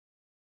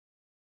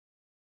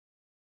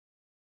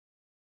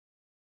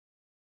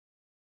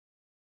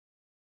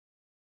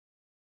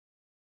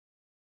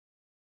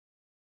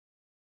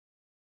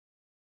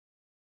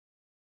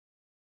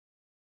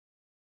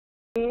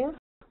to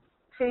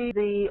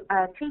the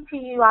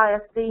TTU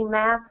ISD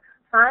Math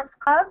Science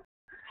Club.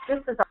 This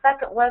is our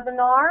second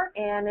webinar,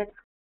 and it's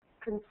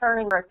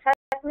concerning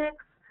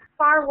pyrotechnics,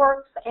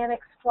 fireworks, and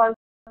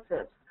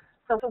explosives.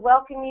 So to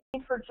welcome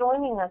you for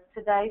joining us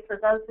today, for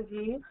those of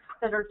you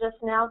that are just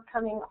now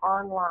coming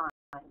online.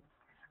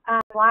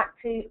 I'd like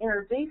to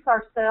introduce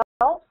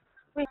ourselves.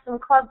 We have some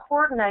club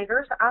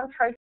coordinators. I'm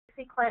Tracy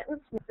Clanton,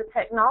 the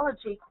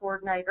technology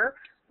coordinator,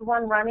 the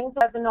one running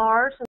the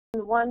webinars, and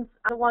I'm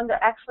the one that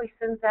actually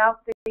sends out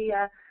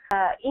the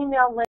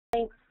email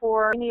links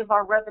for any of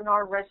our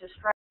webinar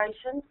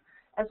registrations,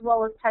 as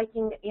well as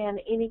taking in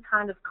any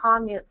kind of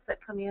comments that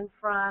come in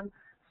from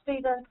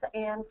students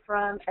and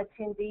from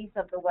attendees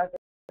of the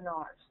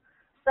webinars.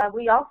 So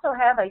we also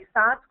have a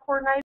science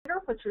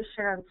coordinator, which is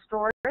Sharon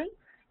Story,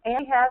 and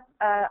we have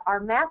our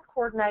math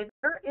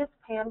coordinator is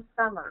Pam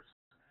Summers.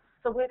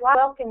 So we'd like to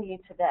welcome you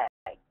today.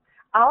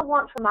 I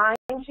want to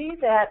remind you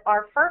that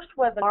our first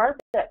webinar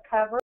that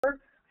covered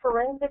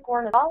forensic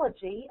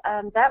ornithology,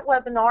 that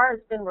webinar has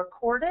been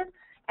recorded,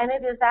 and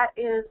it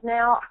is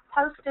now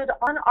posted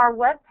on our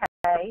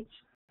webpage,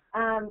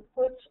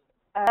 which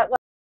that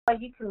way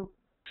you can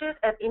watch it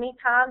at any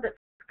time that's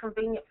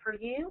convenient for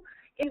you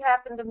if you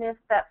happen to miss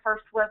that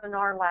first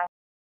webinar last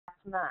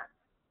month.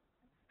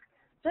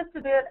 Just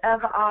a bit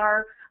of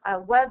our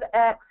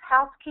WebEx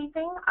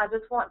housekeeping. I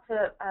just want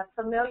to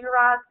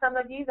familiarize some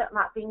of you that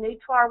might be new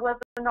to our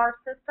webinar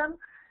system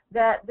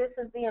that this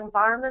is the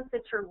environment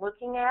that you're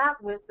looking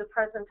at with the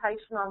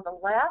presentation on the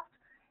left.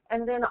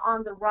 And then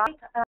on the right,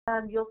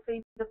 you'll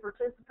see the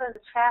participant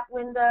chat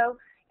window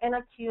and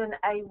a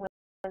Q&A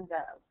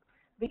window.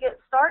 To get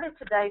started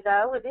today,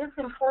 though, it is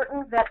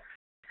important that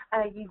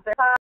you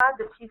verify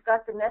that you've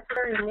got the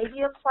necessary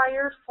media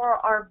players for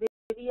our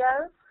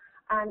videos.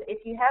 And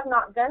if you have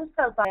not done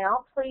so by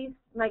now, please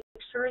make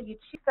sure you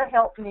choose the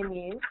Help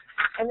menu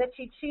and that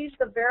you choose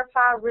the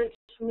Verify Rich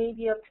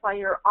Media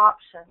Player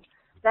option.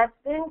 That's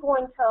then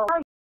going to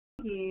allow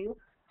you to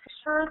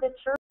ensure that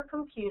your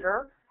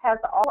computer has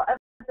all of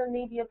the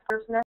media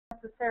players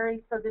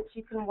necessary so that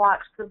you can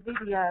watch the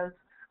videos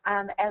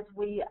as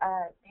we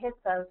hit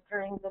those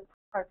during the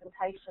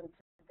presentation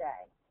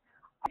today.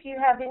 If you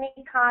have any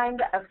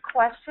kind of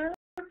questions,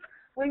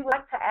 we would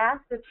like to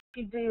ask that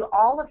you do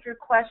all of your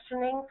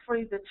questioning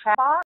through the chat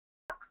box.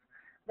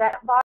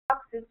 That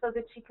box is so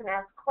that you can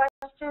ask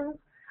questions.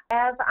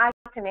 As I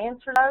can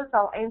answer those,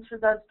 I'll answer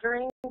those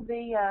during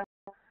the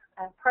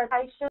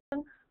presentation.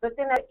 But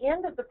then at the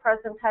end of the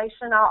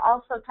presentation, I'll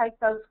also take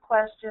those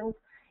questions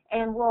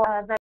and we'll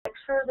make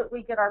sure that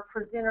we get our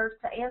presenters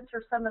to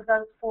answer some of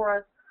those for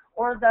us,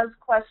 or those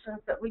questions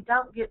that we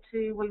don't get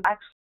to, we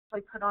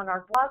actually put on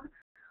our blog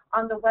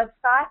on the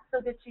website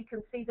so that you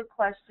can see the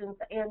questions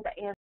and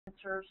the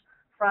answers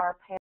from our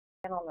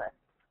panelists.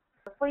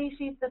 So please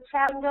use the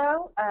chat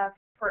window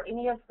for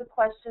any of the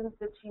questions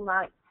that you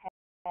might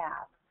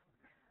have.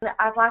 And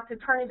I'd like to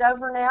turn it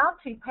over now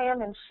to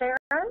Pam and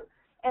Sharon,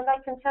 and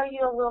they can tell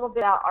you a little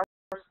bit about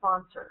our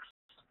sponsors.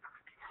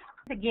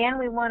 Again,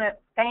 we want to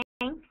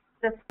thank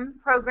the STEM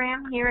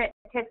program here at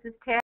Texas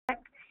Tech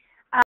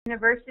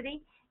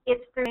University.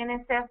 It's through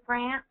NSF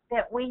grant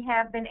that we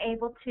have been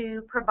able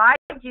to provide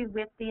you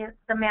with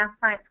the Math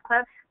Science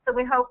Club, so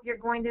we hope you're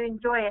going to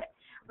enjoy it.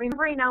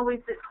 Remembering always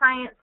that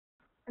science,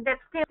 that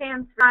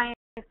stands for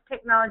science,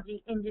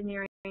 technology,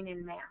 engineering,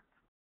 and math.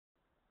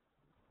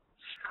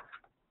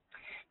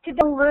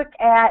 To look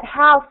at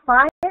how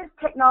science,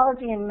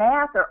 technology, and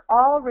math are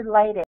all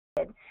related.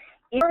 If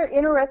you're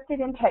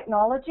interested in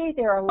technology,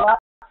 there are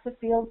lots of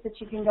fields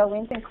that you can go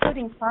into,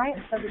 including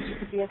science, so that you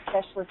could be a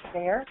specialist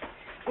there.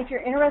 If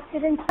you're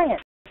interested in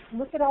science,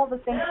 look at all the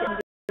things that you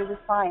can do with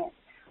science.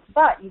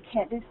 But you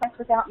can't do science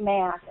without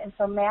math, and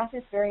so math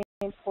is very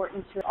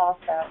important to it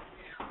also.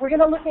 We're going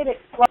to look at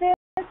explosives,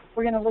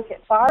 we're going to look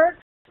at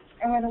fireworks,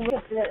 and we're going to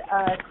look at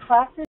the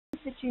classes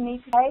that you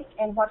need to take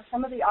and what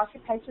some of the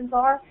occupations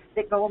are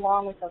that go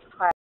along with those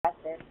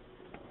classes.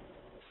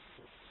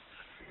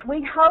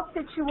 We hope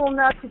that you will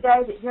know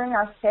today that during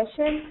our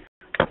session,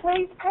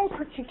 please pay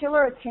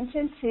particular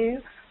attention to,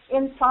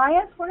 in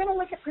science, we're going to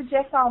look at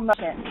projectile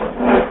motion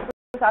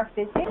with our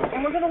physics,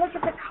 and we're going to look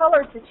at the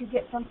colors that you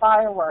get from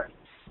fireworks.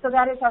 So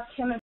that is our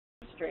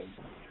chemistry.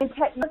 In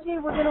technology,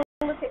 we're going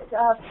to look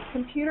at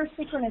computer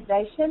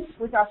synchronization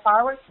with our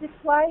fireworks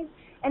displays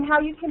and how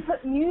you can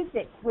put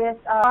music with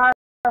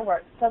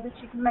fireworks so that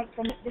you can make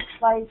some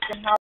displays for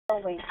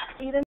Halloween,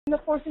 even the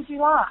 4th of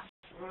July.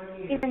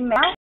 In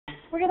math,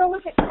 we're going to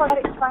look at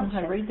quadratic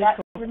functions.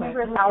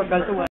 Remember how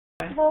the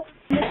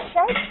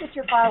shapes that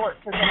your fireworks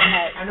are going to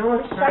make.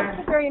 The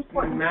shapes are very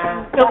important.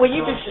 So will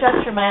you just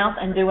shut your mouth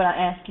and do what I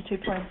asked you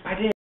to, please? I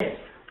did.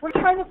 We're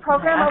trying to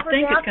program over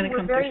now, so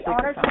we're very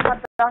honored to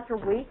have Dr.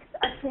 Weeks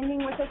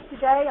attending with us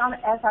today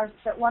as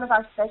one of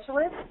our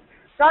specialists.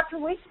 Dr.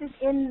 Weeks is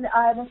an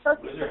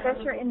associate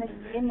professor in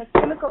the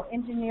chemical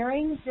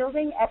engineering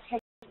building at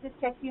Texas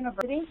Tech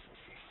University.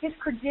 His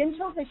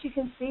credentials, as you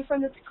can see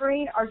from the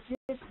screen, are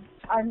just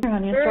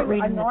very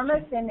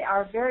enormous and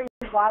are very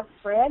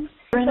widespread.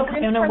 We're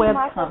in a web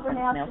conference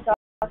now.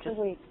 Dr.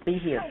 Weeks. Be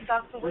here. Hi,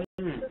 Dr. Weeks,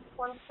 just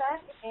one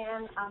sec,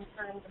 and I'm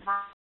turning the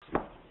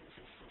mic.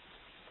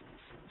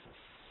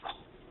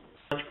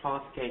 Much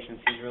qualifications.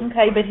 He's really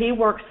Okay, but he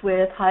works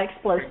with high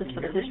explosives for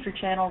the History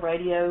Channel,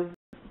 radio,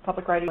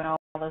 public radio, and all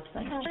those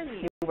things.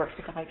 He works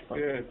with the high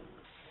explosives. Good.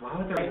 Why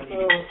would there be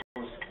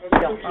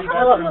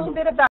Tell us a little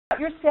bit about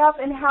yourself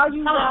and how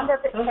you wound up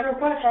at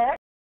Texas Tech.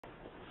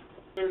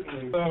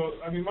 Certainly. So,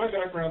 I mean, my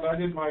background, I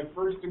did my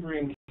first degree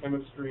in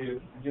chemistry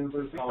at the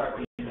University of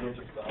Colorado.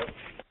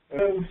 And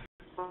then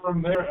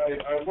from there,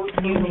 I worked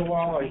for a little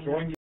while. I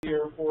joined the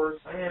Air Force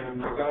and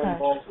got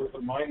involved with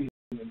the mining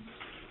industry.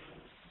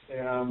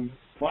 And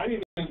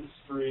mining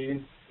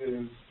industry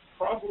is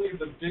probably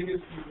the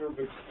biggest user of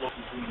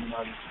explosives in the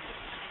United States.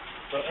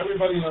 So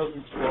everybody knows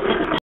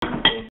explosives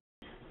and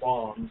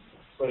bombs,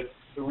 but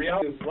the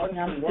reality is less I'm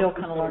than still 1%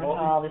 kind of learning of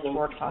how all all this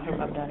works. I hope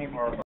I've done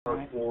are everything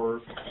right.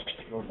 for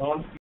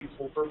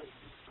non-peaceful purposes.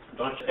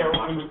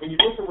 When you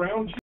look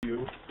around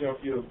you, if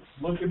you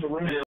look in the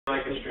room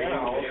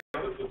now,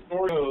 the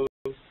story goes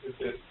is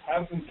it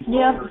hasn't.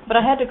 Yeah, but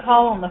I had to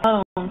call on the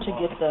phone to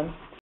get them.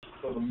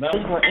 So the These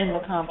metal, were in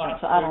the conference,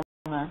 so I don't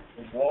know.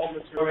 the wall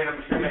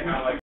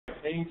material,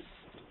 paint,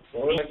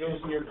 oil that goes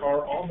in your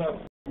car, all that's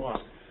fine.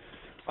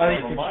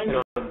 On the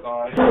mining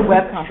side, It's a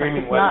web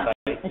conference.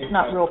 streaming It's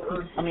not real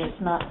people. I mean,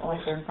 it's not like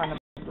they're in front of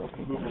real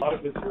people. move a lot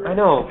of material. I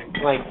know,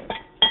 like,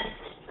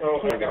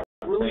 So I got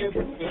really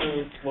interested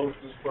in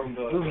explosives from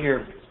the move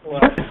here, physical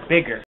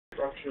bigger.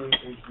 construction,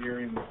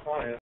 engineering, and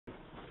science.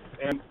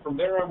 And from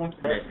there, I went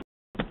to graduate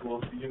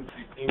school at the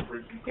University of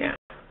Cambridge. Yeah.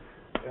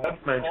 And that's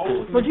Mine's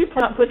always cool. Would you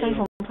put things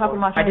on top of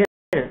my I phone?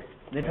 did.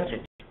 They touch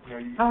it.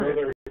 you Oh. go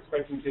there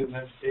expecting kids an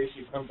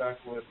education, you come back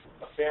with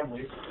a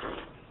family.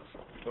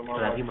 So my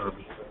Love you, wife-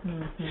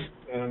 Mommy.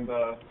 Mm-hmm. And,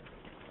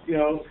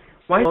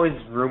 Why always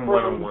room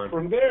 101?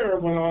 from there, I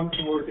went on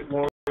to work at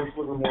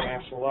Livermore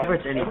National Lab. Never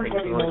it's anything,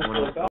 Everybody you always knows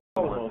want the to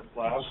Alamos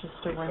Lab. It's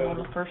just a room on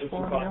the first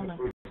floor of the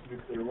building. First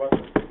nuclear weapon.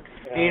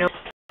 You know,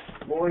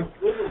 Lawrence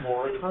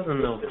Livermore is I was in the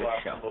middle of the this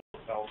lab show.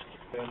 hotel.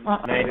 And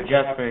And I they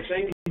just have the finished.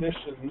 same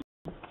mission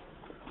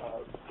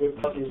with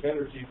Department of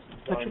Energy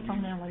to Put your design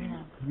phone down, let me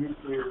know.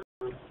 nuclear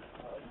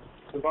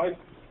devices.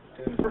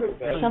 And part of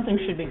that Something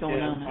is, should be going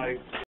again, on now. high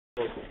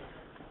explosives.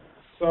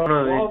 So One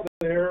of while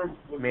there,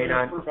 was may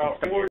there not for about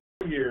 4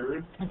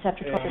 years. It's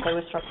after 12, they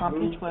would start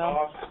pumping moved 12.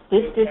 off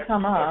This to did Texas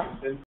come Tech up.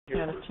 and been You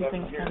here know, for the two 7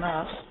 things years. came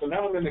up. So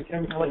now I'm in the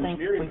chemical I would think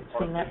engineering we've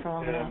seen that for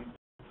long department,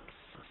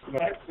 enough. and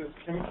Texas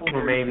chemical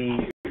Or maybe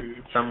engineering is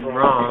huge something from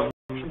wrong.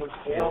 production of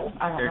coal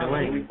I They're don't know.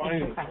 delayed.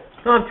 refining.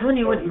 No, I'm telling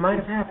you what might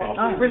have happened.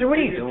 Probably Bridget, what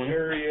are you the doing? biggest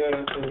area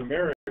in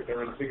America,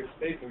 or the biggest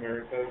state in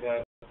America,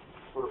 that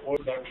for oil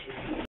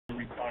production and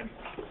refining.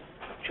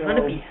 Trying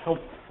to be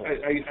helpful.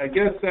 I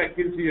guess that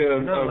gives you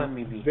No, a let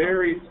me be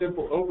very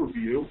simple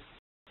overview.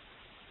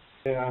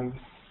 And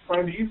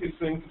probably the easiest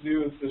thing to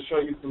do is to show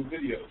you some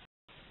videos.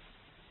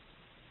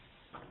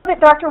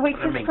 That Dr. Weeks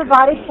That has makes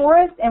provided sense. for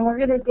us, and we're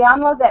going to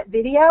download that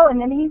video, and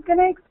then he's going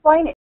to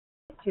explain it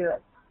to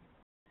us.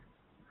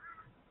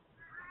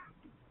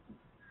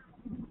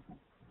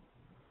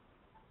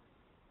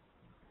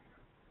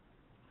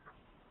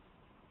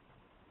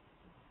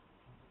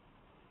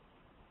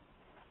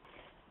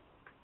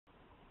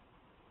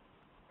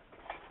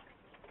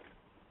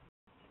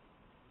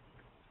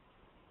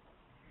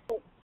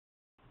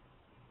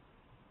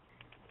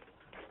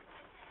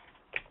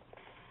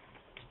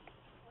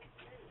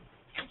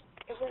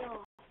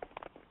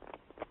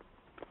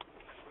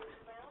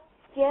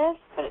 Yes,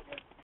 but it's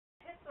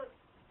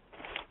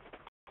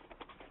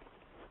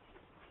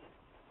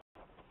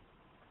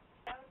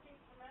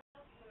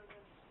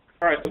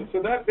All right,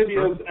 so that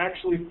video is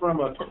actually from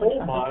a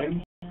coal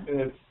mine,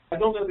 and it's, I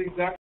don't know the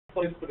exact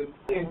place, but it's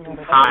in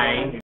Kentucky.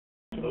 Hi.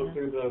 Those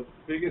are the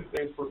biggest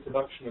areas for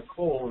production of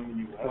coal in the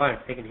U.S. Well,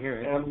 if they can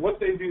hear it. And what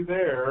they do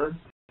there,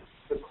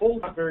 the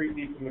coal's not very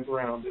deep in the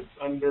ground. It's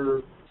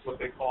under what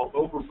they call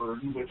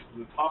overburden, which is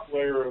the top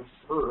layer of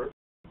earth.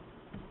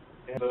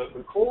 And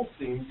the coal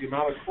seams, the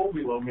amount of coal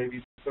below, may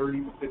be 30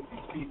 to 50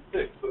 feet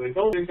thick. So they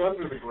don't dig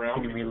under the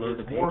ground. Can you reload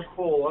the There's more page?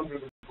 coal under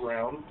the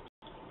ground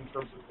in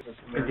terms of thickness.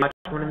 Did you watch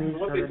one of these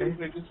What the they other do is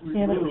day? they just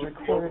Yeah, that was remove the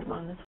recorded overburden.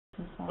 on this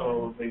one.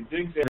 So they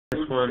dig down.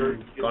 This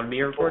one gonna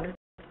be recorded?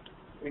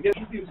 And again,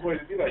 the easiest way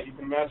to do that, you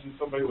can imagine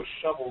somebody with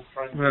shovels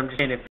trying Well, I'm to just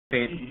saying if it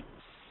feet,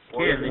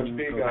 can, or then a you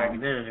big can go back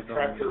in and go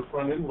tractor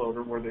front end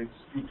loader where they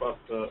scoop up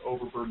the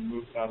overburden,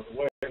 move it out of the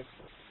way.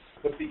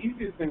 But the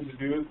easiest thing to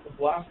do is to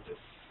blast it.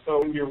 So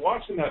when you're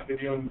watching that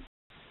video, and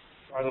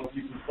I don't know if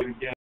you can play it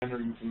again or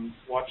you can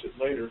watch it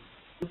later,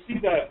 you'll see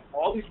that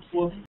all these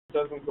explosives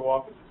doesn't go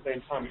off at the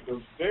same time. It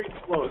goes very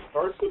slow. It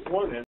starts at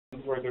one end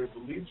where there's the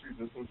least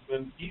resistance,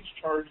 then each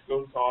charge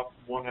goes off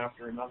one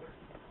after another.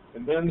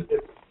 And then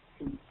it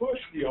can push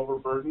the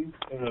overburden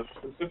in a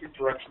specific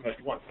direction that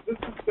you want. So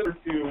this is similar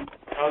to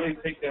how they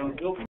take down a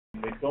building.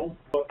 They don't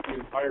put the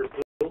entire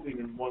building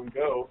in one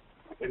go.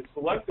 They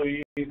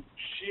selectively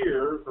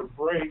shear or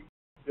break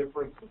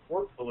different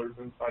support pillars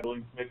inside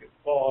buildings to make it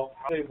fall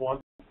how they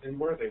want and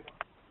where they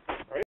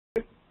want.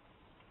 Right?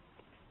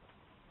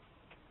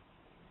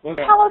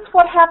 Tell us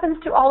what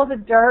happens to all of the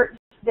dirt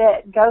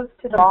that goes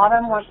to the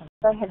bottom once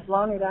they had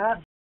blown it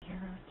up.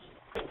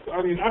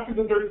 I mean, after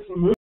the dirt's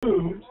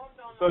moved,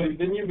 so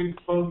then you've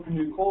exposed the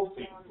new coal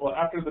seam. Well,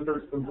 after the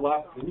dirt's been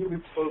blasted, then you've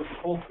exposed the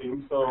coal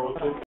seam. So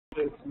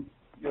it's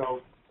you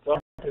know,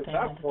 at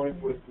that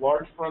point, with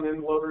large front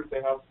end loaders,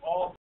 they have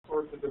all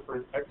sorts of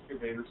different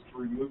excavators to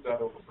remove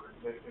that overburden.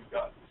 They've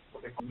got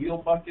what they call wheel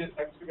bucket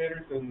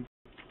excavators, and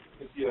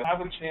if you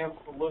have a chance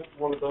to look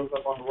one of those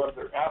up on the web,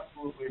 they're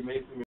absolutely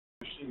amazing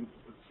machines.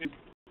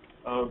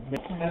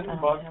 Make 10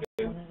 buckets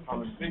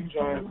on a big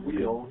giant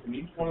wheel, and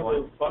each one of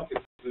those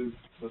buckets is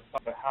the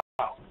size of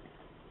a house.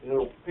 And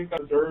it'll pick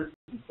up dirt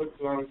and puts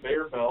it on a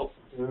conveyor belt,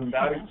 and then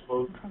that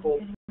exposes the coal.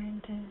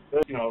 Then,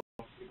 you know,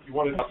 if you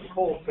want to drop the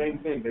coal, same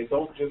thing. They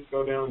don't just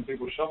go down and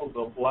dig with shovels.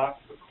 They'll blast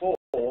the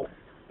coal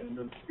and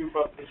then scoop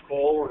up the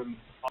coal and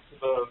onto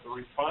the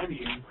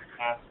refining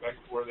aspect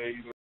where they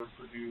either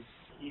produce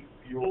heat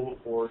fuel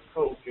or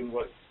coke. And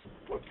what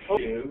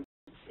coke is,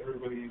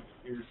 everybody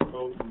hears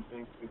coke and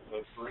thinks it's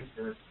a drink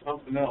or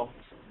something else.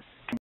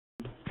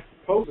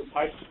 Coke is a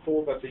type of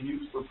coal that they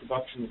use for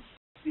production of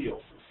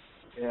steel.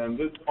 And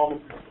this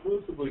almost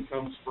exclusively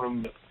comes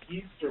from the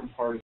eastern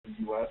part of the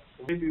U.S.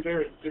 What they do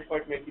there is just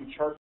like making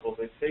charcoal.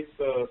 They take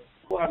the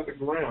coal out of the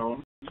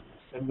ground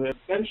and then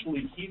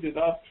essentially heat it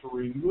up to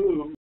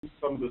remove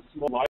some of the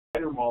small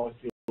lighter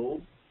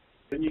molecules.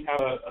 Then you have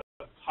a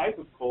type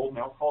of coal,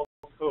 now called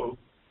coke,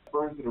 that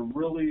burns at a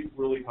really,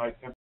 really high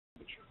temperature.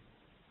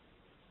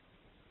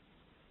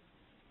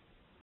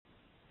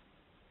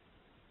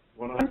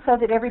 So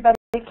that everybody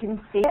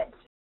can see it.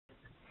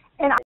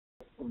 And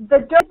the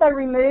dirt they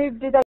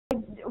remove,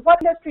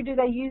 what industry do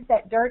they use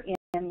that dirt in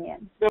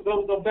then?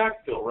 They'll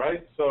backfill,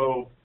 right?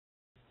 So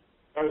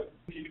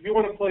if you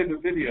want to play the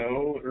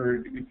video,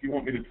 or if you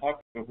want me to talk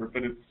over it,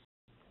 but is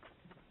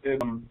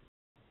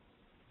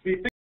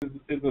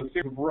a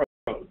series of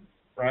rows,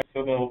 right?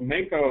 So they'll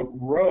make a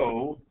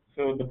row.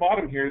 So the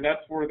bottom here,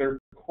 that's where their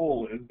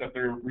coal is that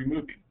they're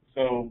removing.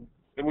 So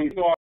then when you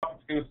go off,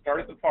 it's going to start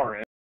at the far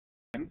end.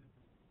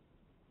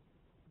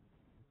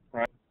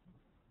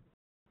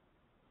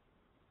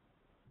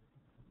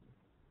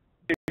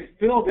 They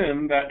filled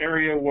in that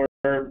area where,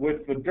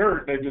 with the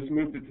dirt, they just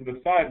moved it to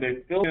the side.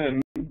 They filled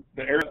in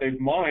the area they've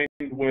mined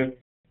with.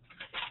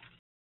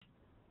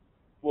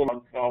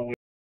 Well, I'll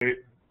wait.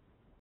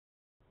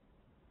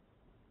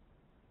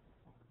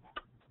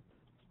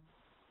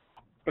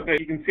 But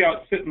you can see how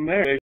it's sitting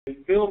there. They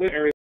filled the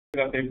area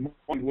that they've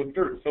mined with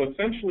dirt. So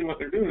essentially, what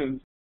they're doing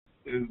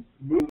is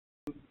move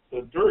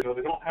the dirt. So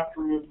they don't have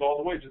to remove it all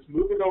the way. Just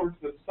move it over to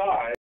the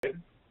side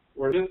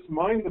where they just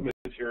mine the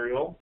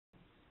material.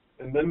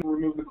 And then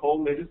remove the coal,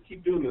 and they just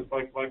keep doing this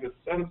like a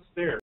set of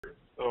stairs.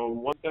 So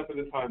one step at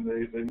a time,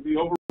 they do the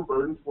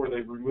overburdens where they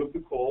remove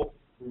the coal,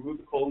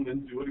 and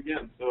then do it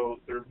again.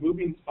 So they're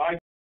moving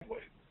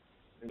sideways,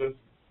 and just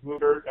move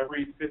dirt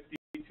every 50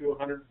 to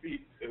 100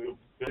 feet to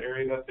the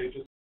area that they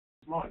just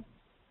mined.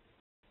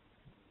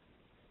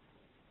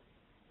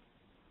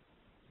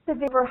 So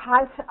they were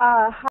high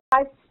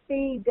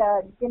speed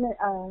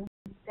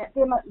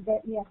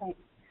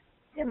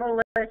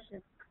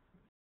demolition.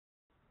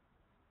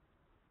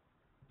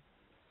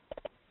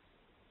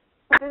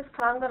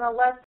 I'm going to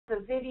let the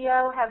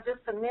video have just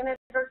a minute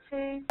or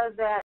two so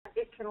that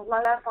it can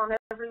load up on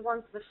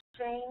everyone's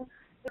machine.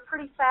 They're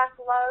pretty fast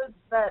loads,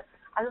 but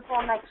I just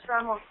want to make sure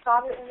I'm going to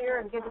stop it here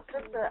and give us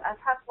just a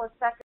couple of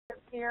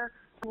seconds here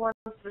for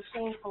one's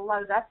machine to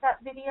load up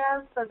that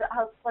video so that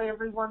hopefully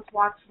everyone's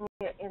watching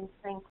it in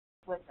sync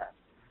with us.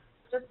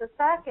 Just a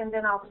sec, and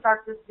then I'll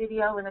start this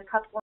video in a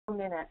couple of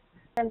minutes.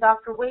 And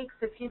Dr. Weeks,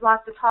 if you'd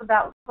like to talk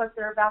about what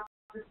they're about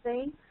to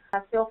see,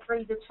 feel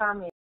free to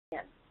chime in.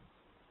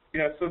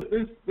 Yeah, so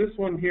this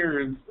one here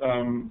is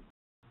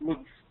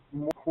looks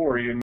more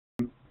quarry, and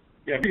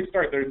yeah, if you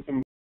start, there's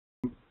some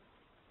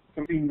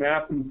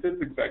math and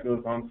physics that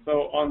goes on.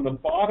 So on the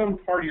bottom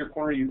part of your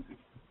corner, you see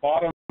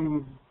bottom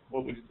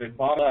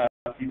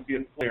left, you see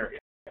a flat area,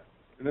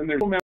 and then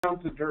there's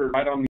amounts of dirt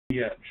right on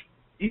the edge.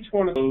 Each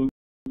one of those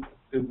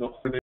is the hole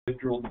where they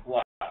drilled the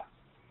blast.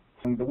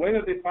 And the way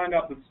that they find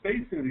out the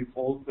spacing of these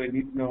holes, they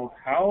need to know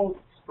how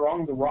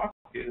strong the rock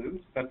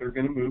is that they're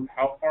going to move,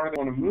 how far they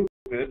want to move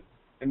it,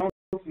 and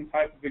some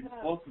type of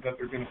explosive that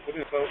they're going to put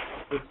in. So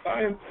the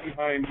science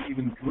behind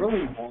even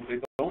drilling holes, they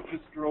don't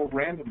just drill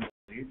randomly.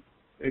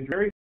 They drill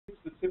very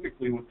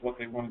specifically with what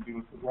they want to do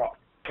with the rock.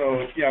 So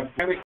if you have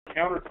granite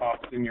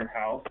countertops in your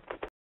house,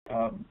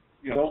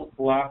 don't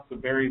blast a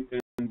very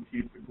thin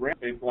piece of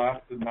granite. They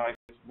blast a nice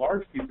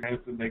large piece of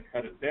granite and they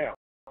cut it down.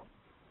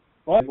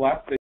 But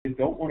they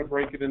don't want to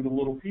break it into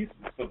little pieces,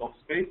 so they'll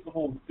space the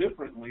holes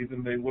differently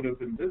than they would have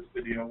in this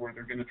video, where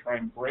they're going to try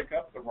and break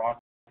up the rock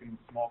in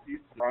small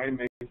pieces to try and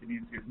make it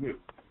easier to move.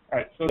 All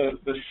right, so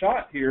the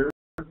shot here,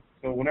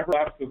 so whenever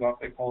blast goes off,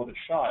 they call it a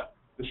shot.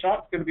 The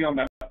shot's going to be on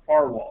that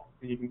far wall,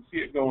 and you can see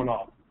it going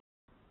off.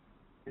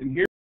 And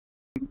here,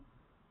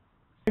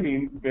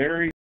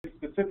 very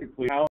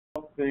specifically how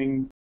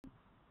things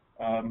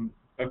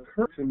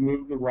occur to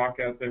move the rock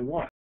as they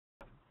want.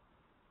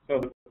 So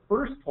the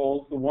first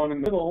holes, the one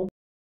in the middle,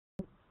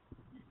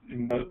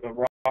 in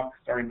the rock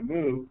starting to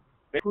move,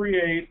 they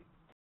create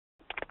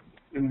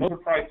and those are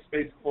probably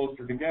spaced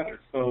closer together.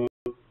 So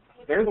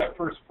there's that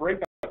first break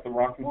up the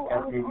rock and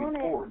start moving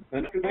forward.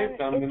 Then after they've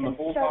done, then the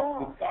holes off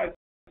to the side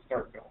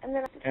start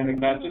going.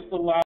 And that just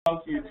allows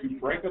you to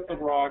break up the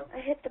rock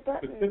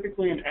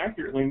specifically and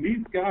accurately. And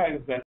these guys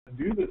that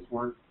do this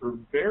work are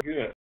very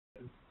good.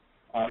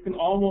 You can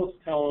almost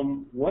tell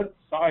them what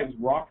size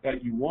rock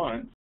that you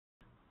want.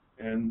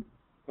 And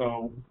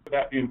so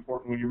that be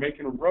important. When you're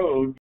making a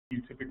road,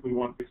 you typically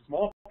want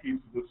small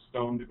pieces of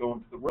stone to go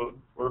into the road.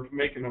 Or if you're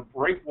making a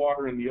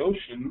breakwater in the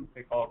ocean,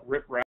 they call it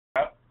riprap,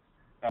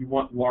 you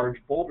want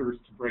large boulders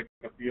to break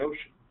up the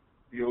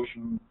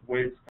ocean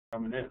waves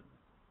coming in.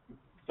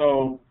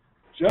 So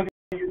just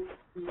these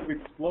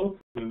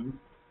explosives,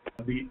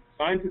 the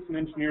scientists and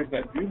engineers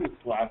that do this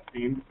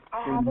blasting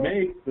can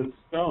make the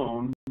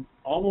stone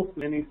almost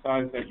any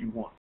size that you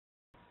want.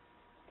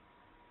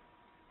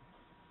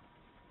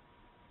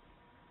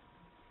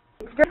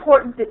 It's very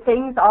important that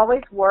things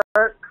always work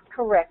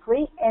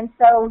correctly, and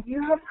so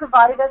you have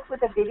provided us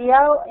with a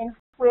video in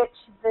which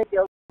the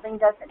building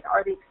doesn't,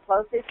 or the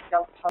explosives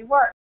don't totally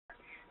work.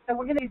 So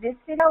we're going to do this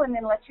video and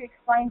then let you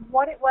explain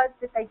what it was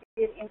that they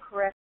did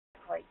incorrectly.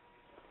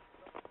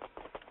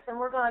 And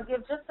we're going to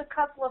give just a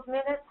couple of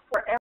minutes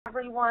for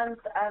everyone's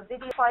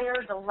video player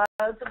to load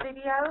the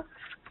video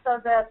so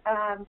that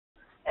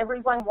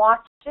everyone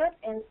watch it.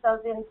 And so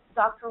then,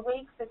 Dr.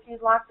 Weeks, if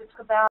you'd like to talk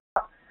about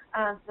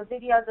the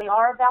video they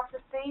are about to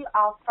see,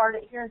 I'll start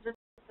it here in just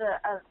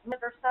a minute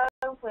or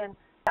so when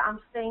I'm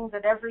seeing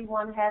that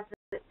everyone has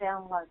it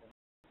downloaded.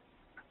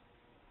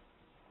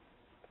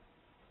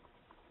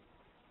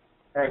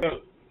 All right,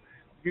 so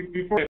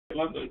before you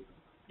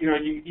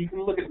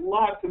can look at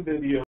lots of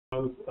videos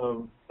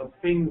of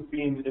things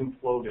being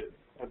imploded.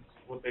 That's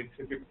what they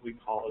typically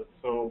call it.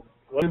 So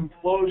an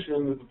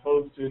implosion as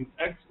opposed to an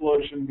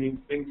explosion means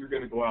things are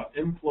going to go out.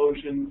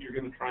 Implosion, you're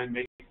going to try and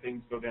make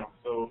things go down.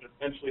 So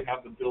essentially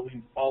have the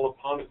building fall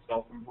upon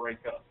itself and break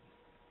up.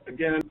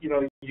 Again, you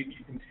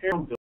can tear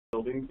down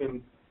buildings,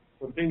 and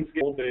when things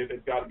get old,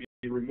 they've got to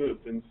be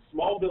removed. And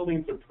small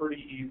buildings are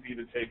pretty easy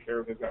to take care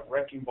of. They've got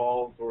wrecking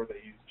balls, or they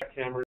use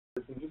jackhammers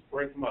and just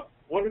break them up.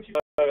 What if you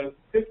have a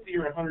 50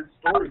 or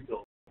 100-story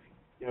building?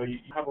 You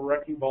have a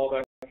wrecking ball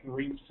that can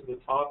reach to the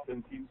top,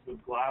 and pieces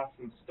of glass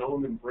and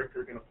stone and brick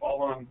are going to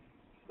fall on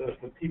the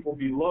people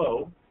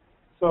below.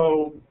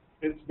 So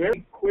it's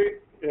very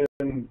quick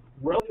and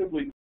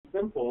relatively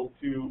simple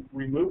to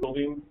remove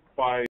buildings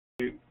by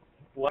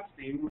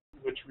blasting,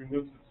 which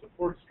removes the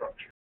support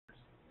structures.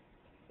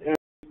 And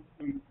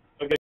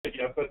again,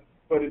 yeah, but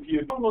if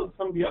you download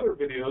some of the other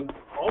videos,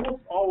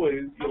 almost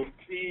always you'll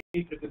see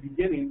at the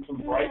beginning some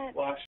bright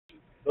flashes.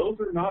 Those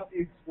are not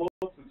the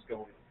explosives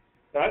going.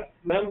 That's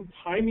them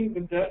timing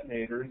the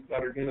detonators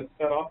that are going to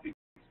set off the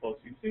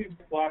explosives. You see these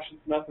flashes,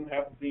 nothing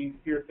happens, you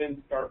hear things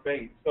start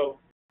banging. So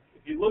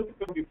if you look at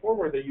them before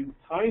where they use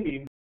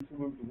timing to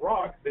move the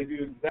rock, they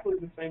do exactly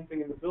the same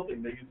thing in the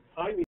building. They use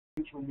timing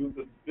to remove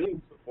the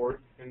building support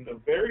in a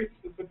very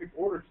specific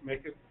order to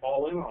make it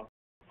fall in on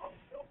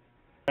itself.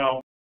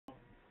 Now,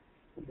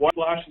 what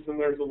flashes and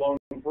there's a long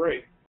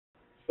break.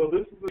 So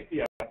this is the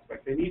key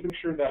aspect. They need to make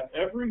sure that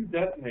every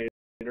detonator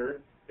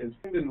is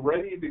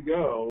ready to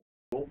go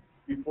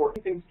before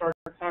anything starts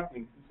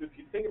happening. Because if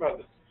you think about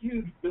this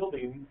huge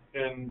building,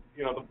 and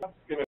the blast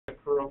is going to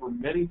occur over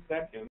many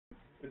seconds,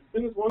 as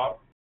soon as one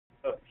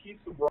a piece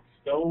of rock,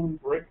 stone,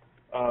 brick,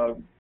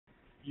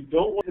 you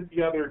don't want to hit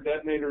the other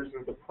detonators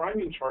or the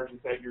priming charges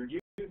that you're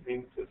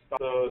using to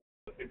stop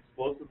the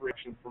explosive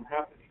reaction from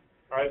happening.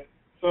 Right?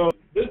 So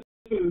this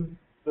is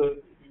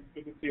the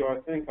video I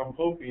think I'm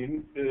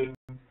hoping is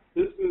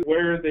this is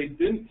where they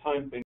didn't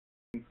time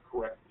things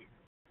correctly.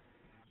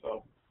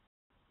 So.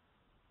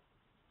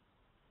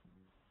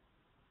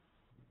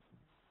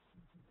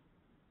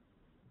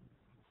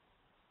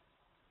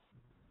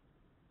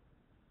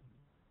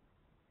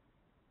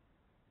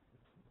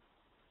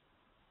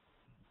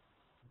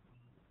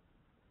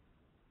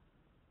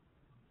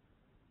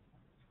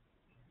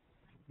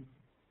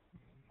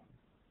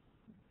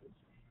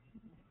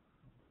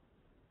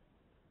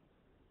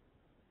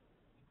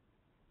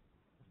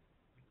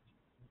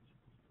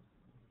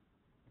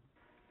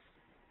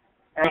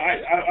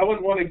 I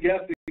wouldn't want to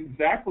guess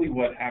exactly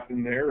what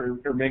happened there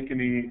or make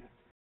any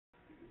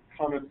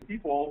comments to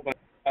people, but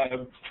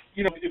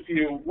if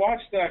you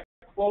watch that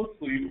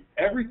closely,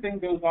 everything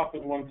goes off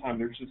at one time.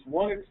 There's just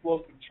one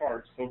explosive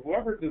charge. So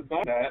whoever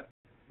designed that,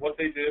 what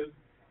they did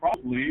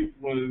probably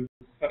was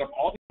set up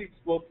all the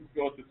explosives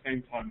go at the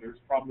same time. There's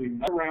probably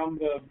none around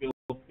the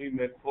building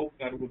that hoped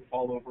that it would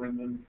fall over and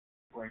then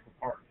break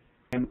apart.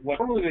 And what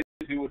normally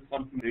they do with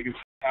something big is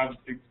have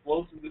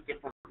explosives at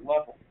different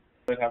levels.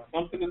 They'd have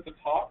something at the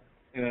top,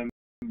 and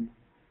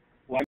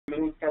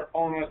lightning would start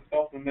falling on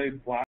itself, and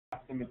they'd blast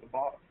them at the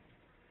bottom.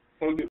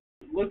 So you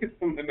look at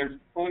some, and there's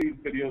plenty of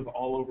videos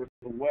all over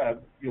the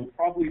web, you'll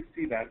probably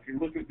see that. If you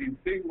look at these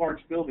big,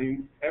 large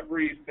buildings,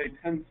 every, say,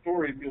 10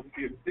 stories, you'll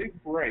see a big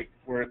break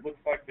where it looks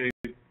like they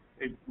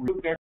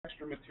removed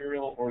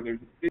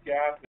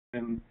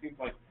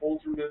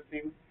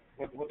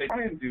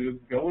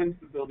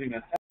building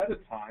ahead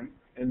of time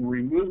and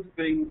remove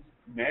things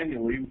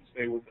manually,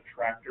 say with a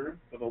tractor,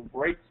 so they'll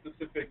break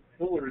specific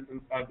pillars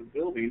inside the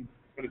building,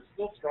 but it's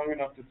still strong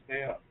enough to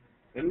stay up.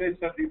 Then they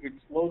set these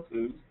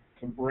explosives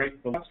to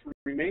break the last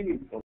remaining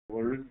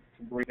pillars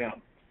to break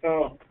down.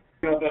 So,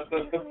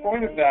 the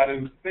point of that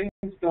is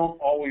things don't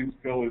always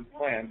go as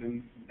planned,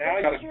 and now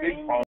you got a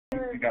big problem.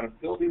 You got a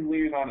building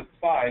leaning on its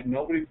side.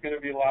 Nobody's going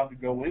to be allowed to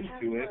go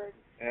into it,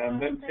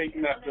 and then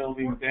taking that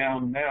building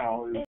down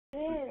now is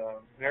a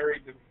very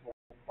difficult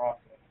process.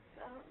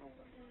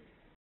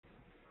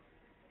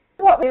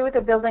 What we do with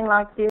a building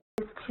like this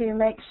to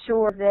make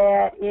sure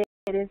that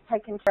it is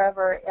taken care of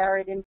or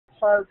it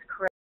implodes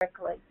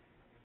correctly?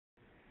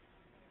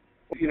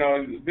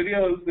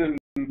 Videos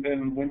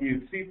and when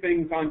you see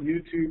things on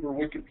YouTube or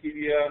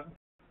Wikipedia,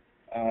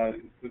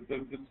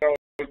 the story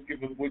I always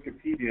give with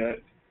Wikipedia,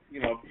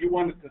 if you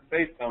wanted to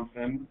say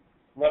something,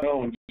 let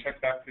know and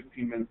check back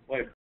 15 minutes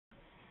later.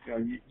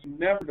 You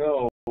never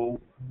know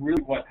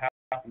really what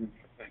happens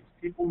to things.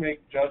 People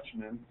make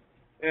judgments,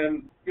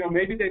 and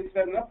maybe they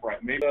set it up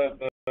right. Maybe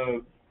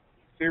the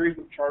series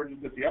of charges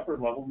at the upper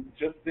level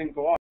just didn't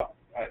go off.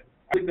 I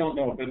really don't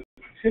know, but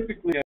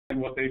typically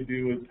what they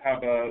do is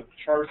have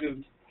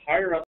charges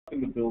higher up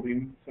in the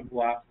building to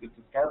blast it,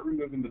 to start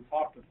removing the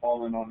top to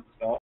fall in on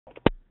itself,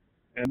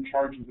 and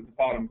charges at the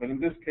bottom. But in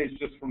this case,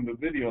 just from the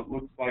video, it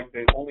looks like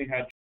they only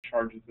had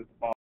charges at the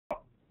bottom.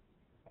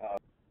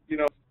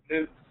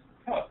 It's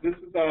tough. This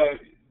is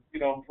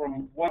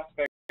from what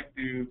aspect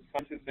do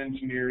scientists,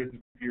 engineers,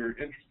 if you're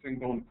interested in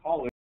going to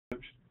college,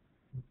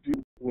 do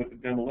with a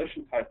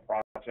demolition type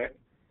project?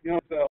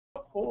 It's a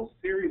whole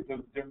series of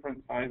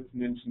different science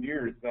and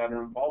engineers that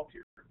are involved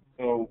here.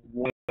 So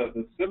one of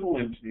the civil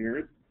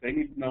engineers, they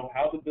need to know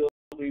how the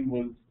building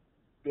was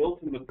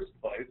built in the first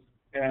place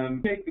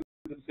and make the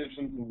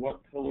decisions of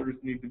what pillars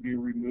need to be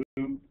removed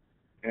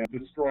and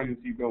destroyed as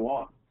you go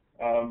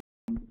on.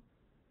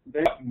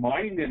 They have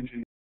mining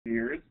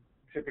engineers,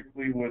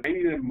 typically with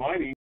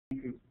mining,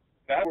 because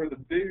that's where the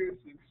biggest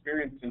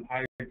experience in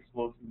high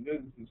explosives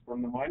is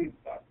from the mining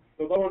side.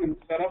 So they'll go in and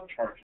set up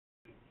charges.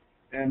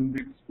 And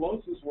the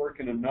explosives work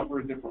in a number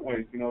of different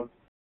ways.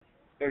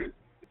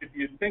 If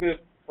you think of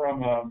it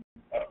from a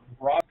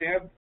broad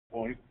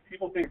standpoint,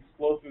 people think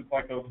explosives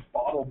like a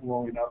bottle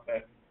blowing up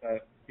that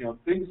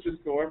things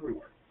just go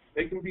everywhere.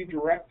 They can be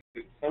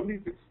directed. Some of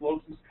these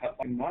explosives cut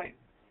like a knife.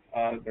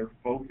 They're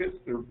focused.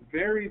 They're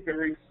very,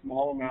 very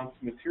small amounts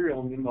of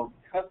material, and then they'll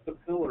cut the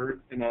pillar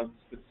in a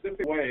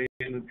specific way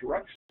in a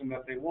direction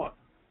that they want.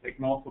 They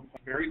can also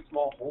put very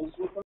small holes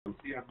with them, so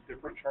you have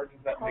different charges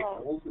that make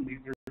holes, and these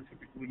are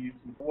typically used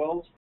in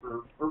wells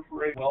for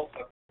perforated wells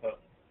that the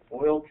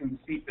oil can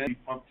seep in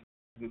and pump to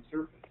the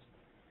surface.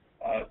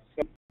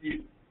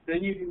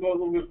 Then you can go a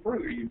little bit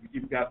further.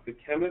 You've got the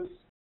chemists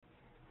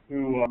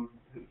who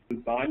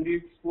designed the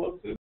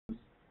explosives.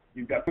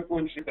 You've got chemical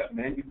engineers that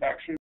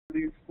manufacture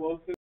the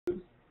explosives,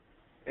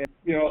 and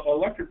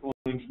electrical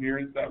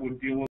engineers that would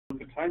deal with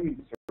the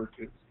timing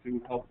circuits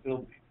to help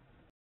build these.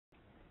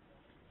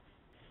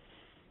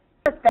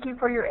 Thank you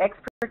for your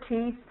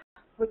expertise,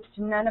 which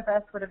none of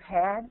us would have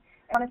had.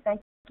 I want to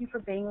thank you for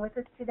being with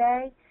us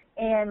today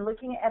and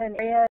looking at an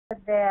area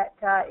that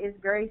is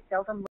very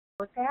seldom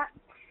looked at.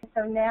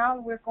 So now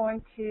we're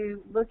going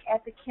to look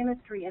at the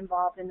chemistry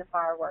involved in the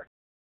fireworks.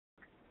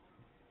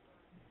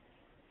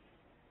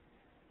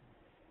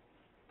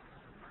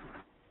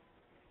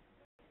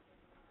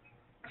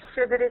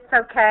 Sure that it's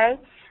okay.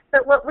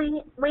 But what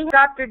we have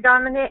Dr.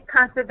 Dominic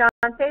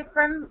Consadante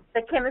from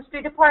the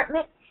chemistry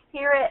department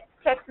here at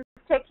Texas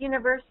Tech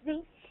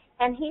University,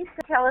 and he's going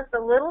to tell us a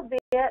little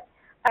bit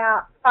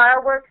about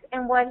fireworks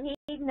and what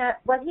he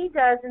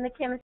does in the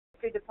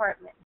chemistry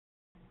department.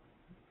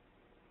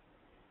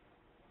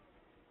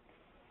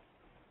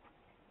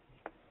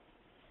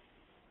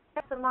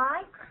 The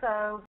mic,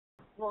 so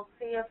we'll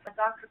see if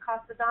Dr.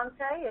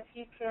 Consadante, if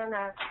you can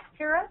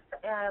hear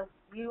us,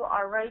 you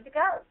are ready to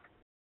go.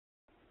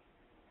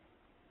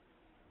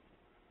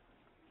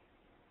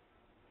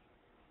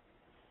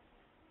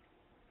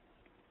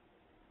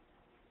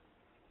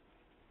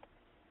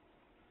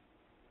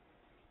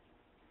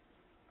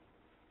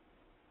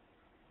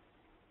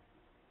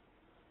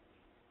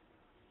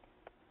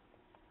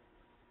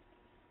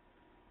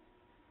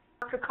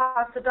 Dr.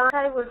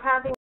 Consadante was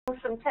having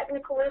some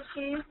technical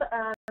issues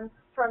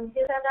from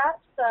his setup,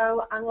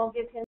 so I'm going to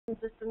give him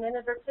just a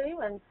minute or two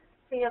and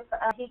see if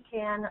he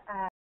can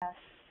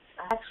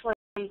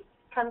actually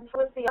come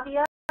through with the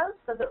audio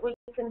so that we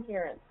can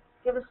hear him.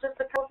 Give us just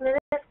a couple of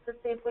minutes to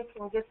see if we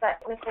can get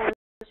that technical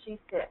issue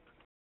fixed.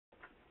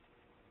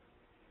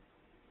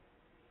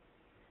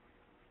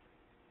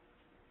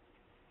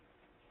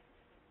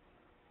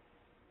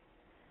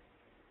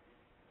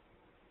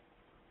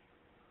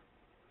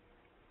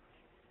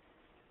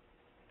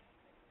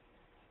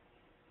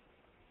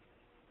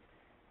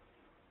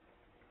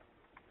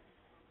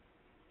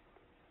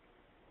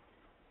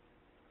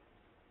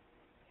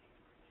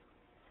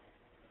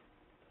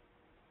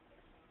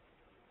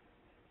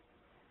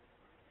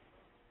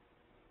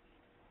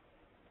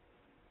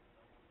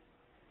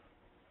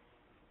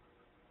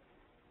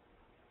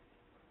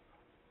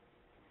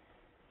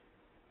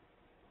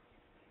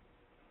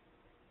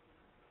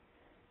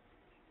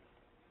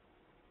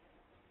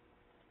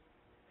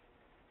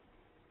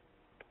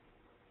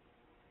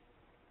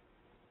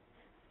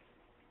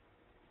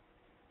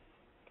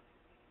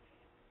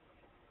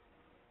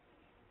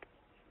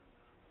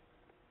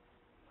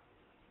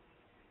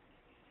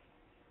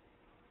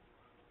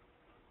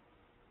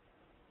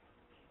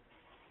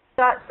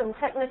 got some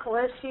technical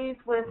issues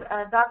with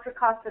Dr.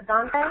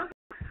 Costadante,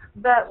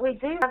 but we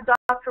do have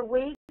Dr.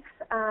 Weeks.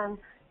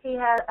 He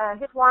has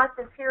his wife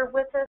is here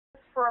with us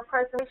for a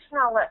presentation.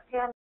 I'll let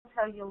Pam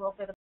tell you a little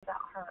bit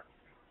about her.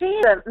 She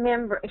is a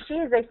member. She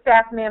is a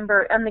staff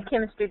member in the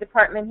chemistry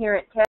department here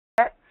at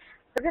Tech.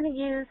 We're going to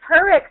use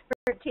her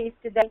expertise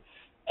today,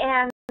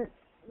 and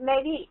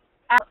maybe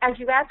as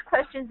you ask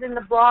questions in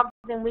the blog,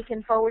 then we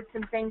can forward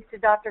some things to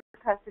Dr.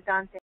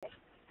 Costadante.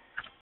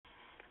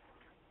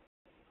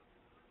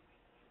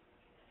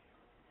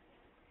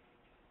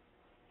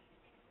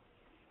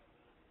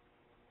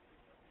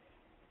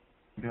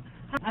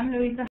 I'm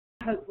Louisa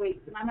Hope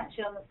Weeks, and I'm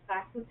actually on the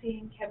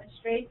faculty in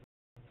chemistry.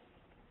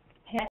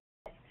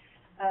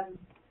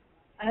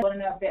 I want to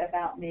know a bit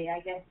about me. I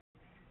guess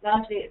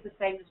largely it's the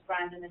same as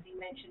Brandon. As he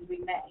mentioned, we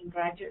met in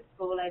graduate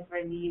school over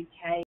in the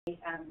UK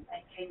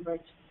at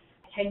Cambridge.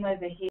 I came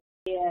over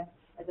here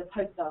as a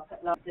postdoc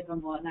at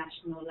Livermore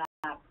National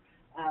Lab.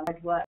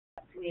 I'd worked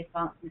in the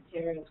Advanced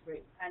Materials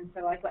Group, and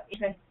so I got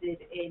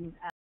interested in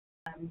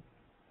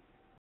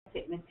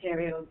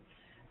materials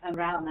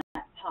around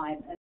that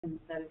time. And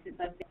so since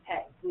I've been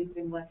Tech, we've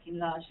been working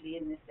largely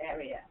in this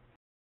area.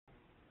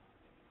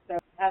 So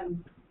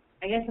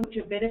I guess I'll talk to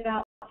you a bit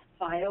about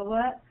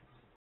fireworks.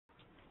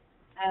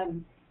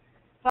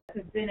 Fireworks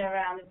have been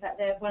around. In fact,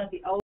 they're one of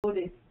the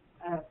oldest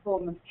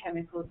form of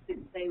chemicals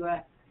since they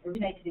were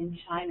originated in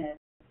China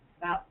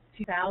about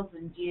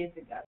 2,000 years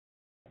ago.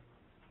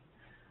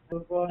 They were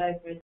brought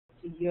over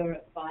to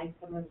Europe by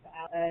some of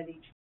our early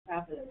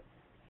travelers.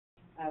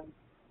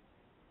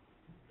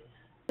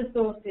 The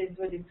sources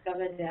were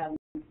discovered,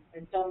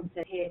 as Don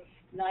said here,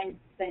 9th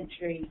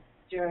century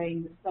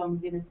during the Song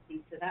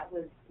dynasty. So that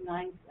was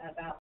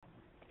about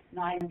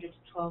 900 to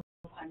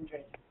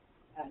 1200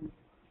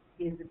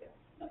 years ago.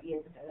 Not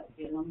years ago, that would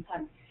be a long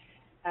time.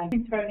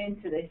 Been thrown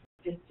into this,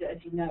 just as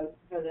you know,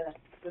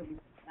 from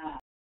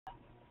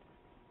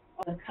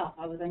on the cuff.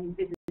 I was only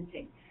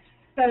visiting.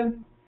 So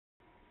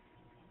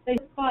these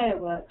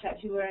fireworks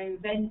actually were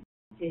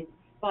invented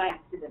by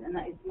accident, and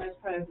that is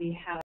most probably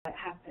how it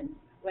happened.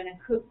 When a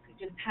cook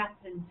just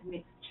happened to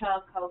mix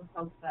charcoal,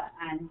 sulfur,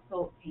 and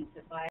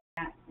saltpeter by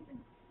accident,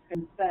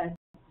 from the first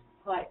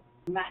quite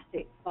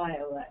dramatic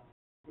fireworks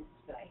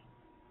display.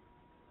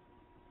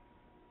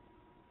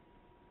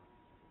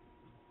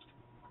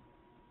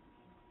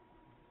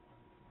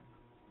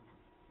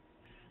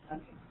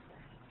 Okay.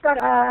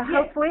 Dr.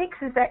 Hope Weeks,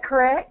 is that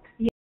correct?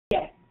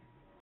 Yes.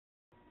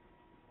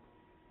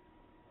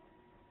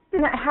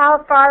 Isn't that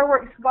how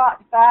fireworks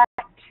got back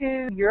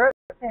to Europe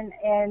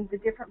and the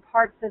different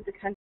parts of the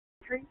country?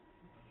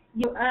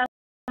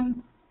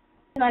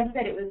 And I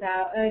said it was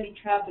our early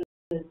travelers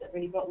that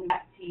really brought them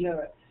back to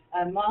Europe.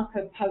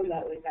 Marco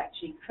Polo is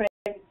actually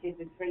credited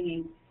with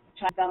bringing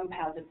Chinese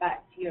gunpowder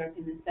back to Europe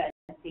in the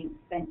 13th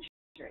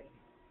century.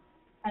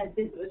 And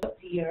since it was brought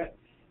to Europe,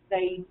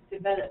 they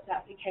developed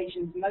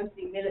applications,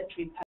 mostly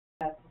military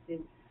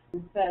purposes,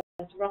 and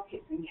first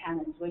rockets and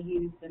cannons were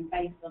used and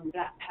based on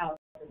black powder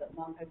that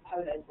Marco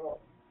Polo brought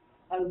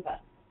over.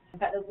 In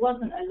fact, there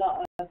wasn't a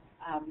lot of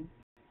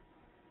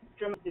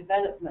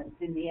developments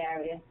in the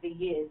area for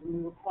years, and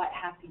we were quite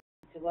happy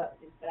to work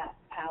with black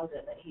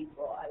powder that he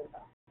brought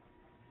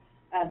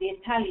over. The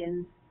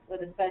Italians were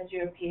the first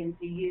Europeans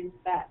who used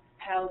that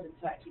powder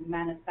to actually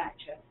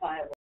manufacture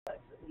fireworks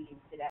that we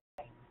use today.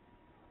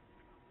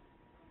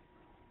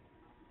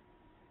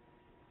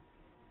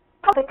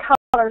 The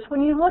colors.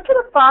 When you look at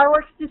a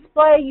fireworks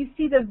display, you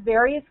see the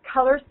various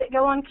colors that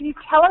go on. Can you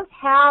tell us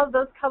how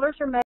those colors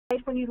are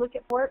made when you look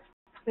at fireworks?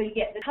 So you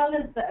get the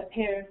colors that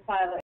appear in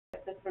fireworks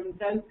are from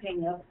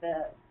doping of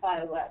the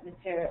firework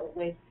material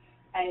with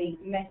a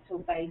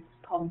metal-based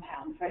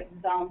compound. For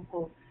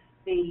example,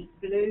 the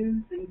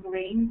blues and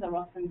greens are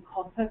often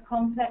copper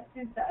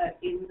complexes that are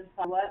in the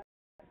fireworks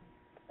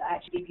that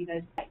actually give you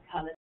those bright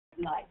colored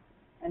lights.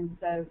 And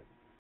so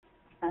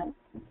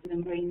the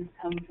greens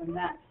come from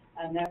that.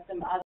 There are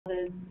some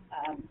others,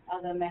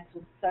 other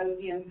metals,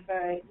 sodium,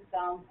 for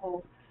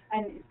example,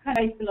 and it's kind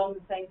of based along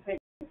the same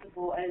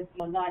principle as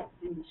your lights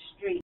in the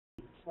street,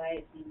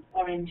 where the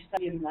orange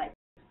sodium lights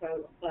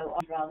glow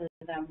orange rather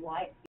than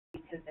white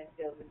because they're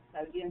filled with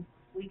sodium.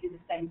 We do the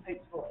same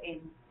principle in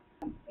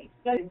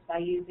explosives by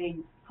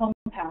using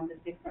compounds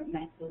of different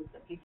metals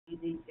that give you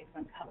these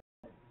different colors.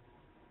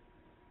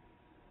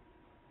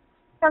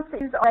 Are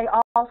they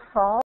all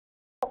salt?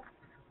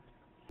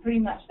 Pretty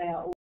much they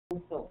are all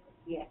salts,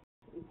 yes,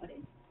 that we put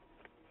in.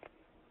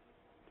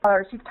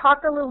 Colors. You've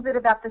talked a little bit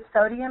about the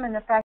sodium and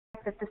the fact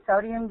that the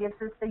sodium gives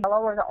us the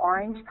yellow or the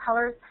orange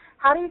colors.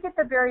 How do you get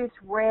the various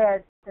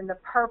reds and the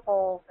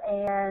purples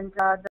and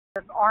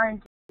the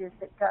oranges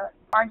that go?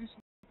 Oranges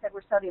you said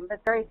were sodium,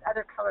 but various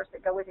other colors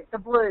that go with it. The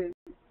blues.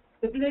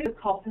 The blue are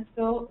copper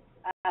salts,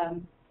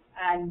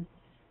 and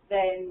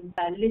then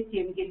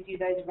lithium gives you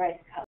those red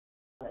colors.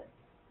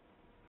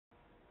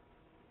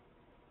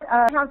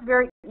 Compounds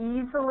very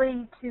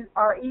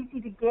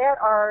easy to get.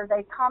 Are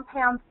they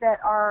compounds that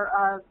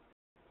are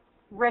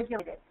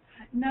regulated?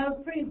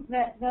 No,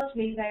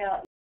 largely they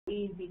are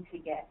easy to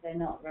get. They're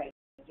not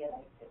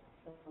regulated.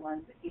 the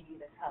ones that give you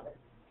the colours.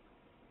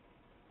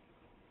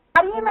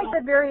 How do you make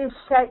the various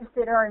shapes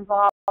that are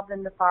involved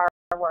in the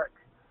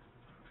fireworks?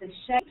 The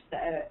shapes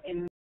that are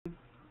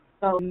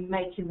involved in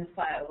making the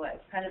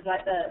fireworks, kind of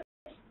like the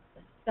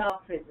star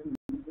prisms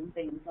and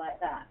things like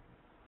that.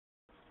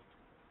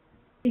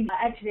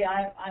 Actually,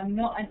 I'm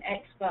not an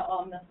expert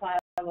on the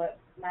fireworks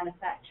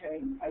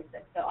manufacturing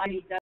process, so I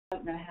really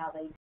don't know how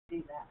they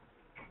do that.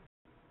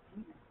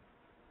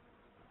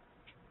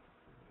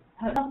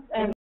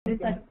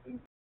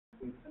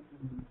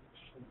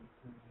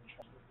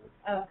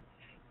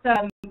 So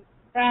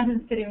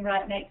Brandon's sitting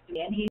right next to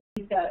me, and he's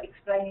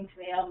explaining to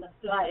me on the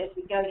slide as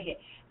we go here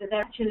that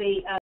they're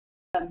actually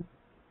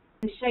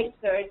the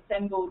shapes are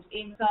assembled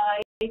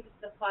inside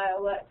the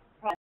fireworks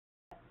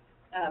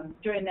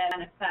during their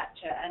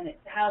manufacture, and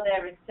it's how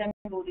they're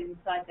assembled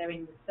inside. They're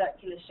in the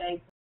circular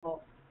shape or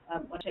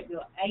what shape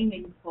you're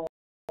aiming for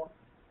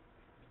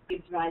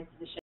gives rise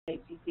to the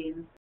shapes you see in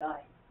the sky.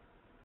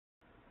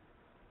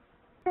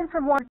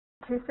 From one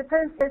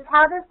participant is,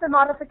 how does the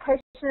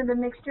modification of the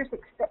mixtures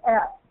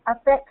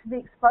affect the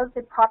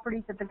explosive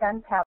properties of the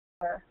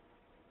gunpowder?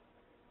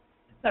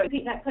 So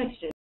repeat that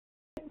question.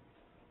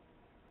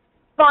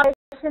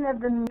 Modification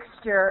of the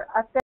mixture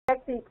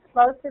affect the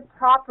explosive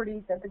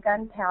properties of the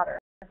gunpowder.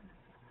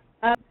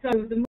 So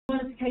the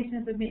modification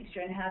of the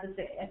mixture, and how does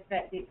it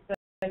affect the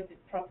explosive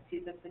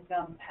properties of the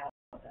gunpowder?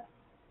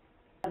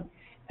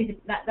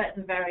 That's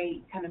a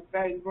very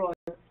very broad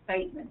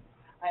statement.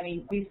 I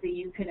mean, obviously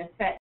you can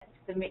affect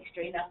the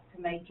mixture enough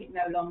to make it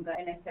no longer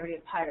necessarily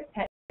a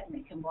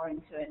pyrotechnic and more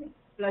into an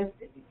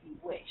explosive if you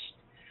wished.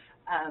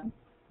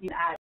 You can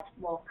add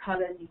more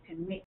colours, you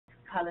can mix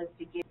colours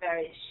to give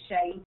various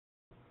shapes,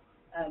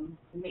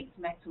 mixed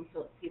metal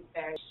sorts give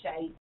various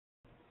shapes.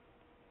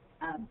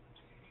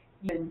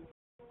 You can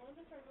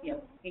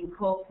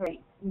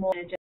incorporate more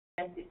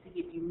energetics to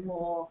give you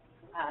more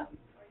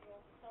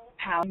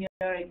power in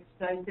your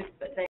explosives,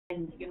 but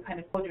then you're kind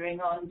of bordering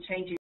on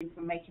changing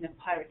from making a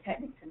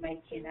pyrotechnic to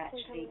making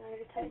actually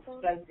an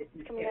explosive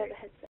material.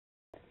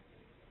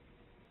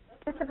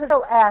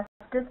 So ask,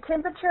 does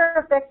temperature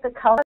affect the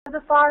color of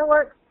the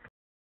fireworks?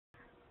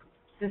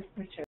 Does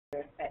temperature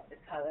affect the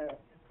colour of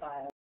the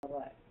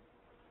fireworks?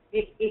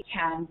 It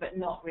can, but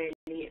not really.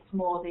 It's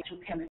more the actual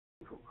chemical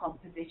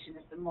composition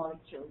of the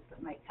molecules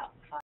that make up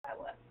the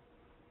fireworks,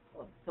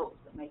 or the salts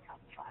that make up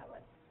the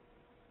fireworks.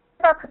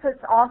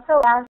 Participants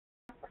also asked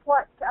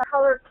what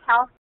color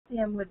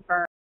calcium would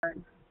burn.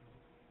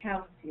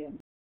 Calcium.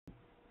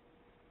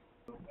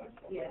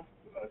 Yeah.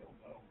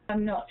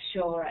 I'm not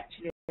sure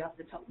actually off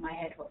the top of my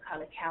head what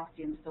colour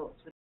calcium salts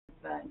would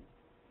burn.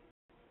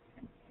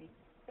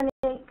 And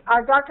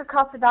our Dr.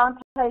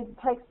 Casadante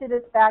texted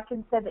us back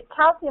and said that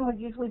calcium would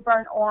usually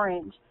burn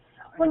orange.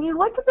 When you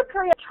look at the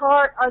periodic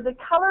chart, are the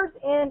colors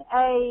in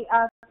a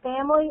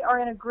family or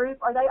in a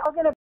group, are they all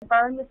going to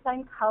burn the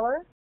same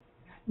color?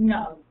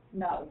 No,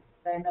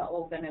 they're not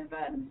all going to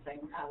burn the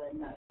same colour,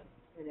 no.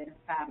 Within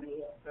a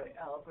family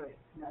or group,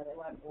 no, they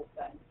won't all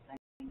burn the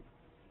same.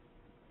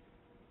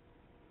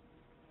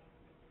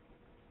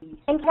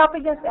 And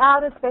helping us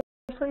out,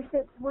 especially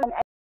since we're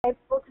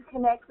able to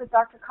connect with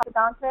Dr.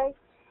 Casadante,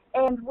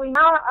 and we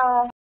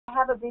now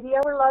have a video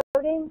we're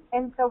loading,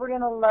 and so we're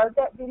going to load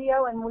that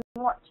video, and we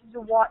want you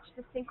to watch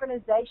the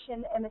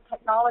synchronization and the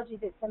technology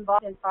that's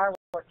involved in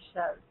fireworks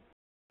shows.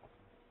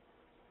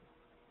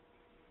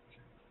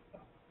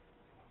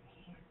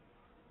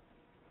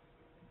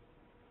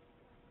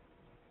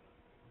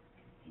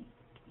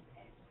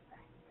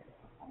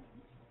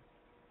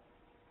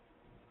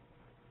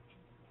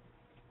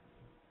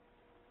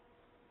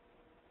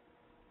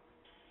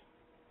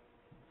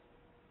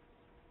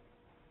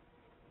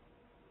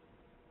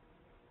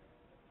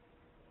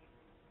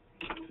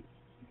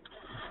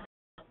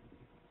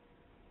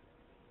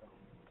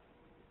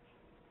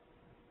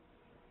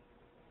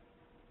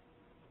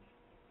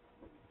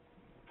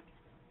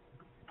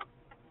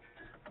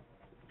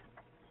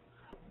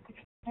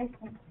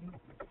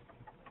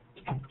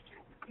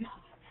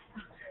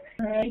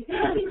 Right.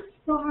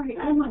 Sorry.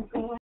 Oh my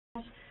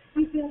gosh.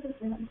 We feel this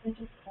in such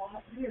a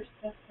spot. We are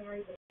so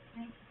sorry, but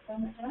thank you so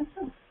much. I'm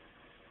so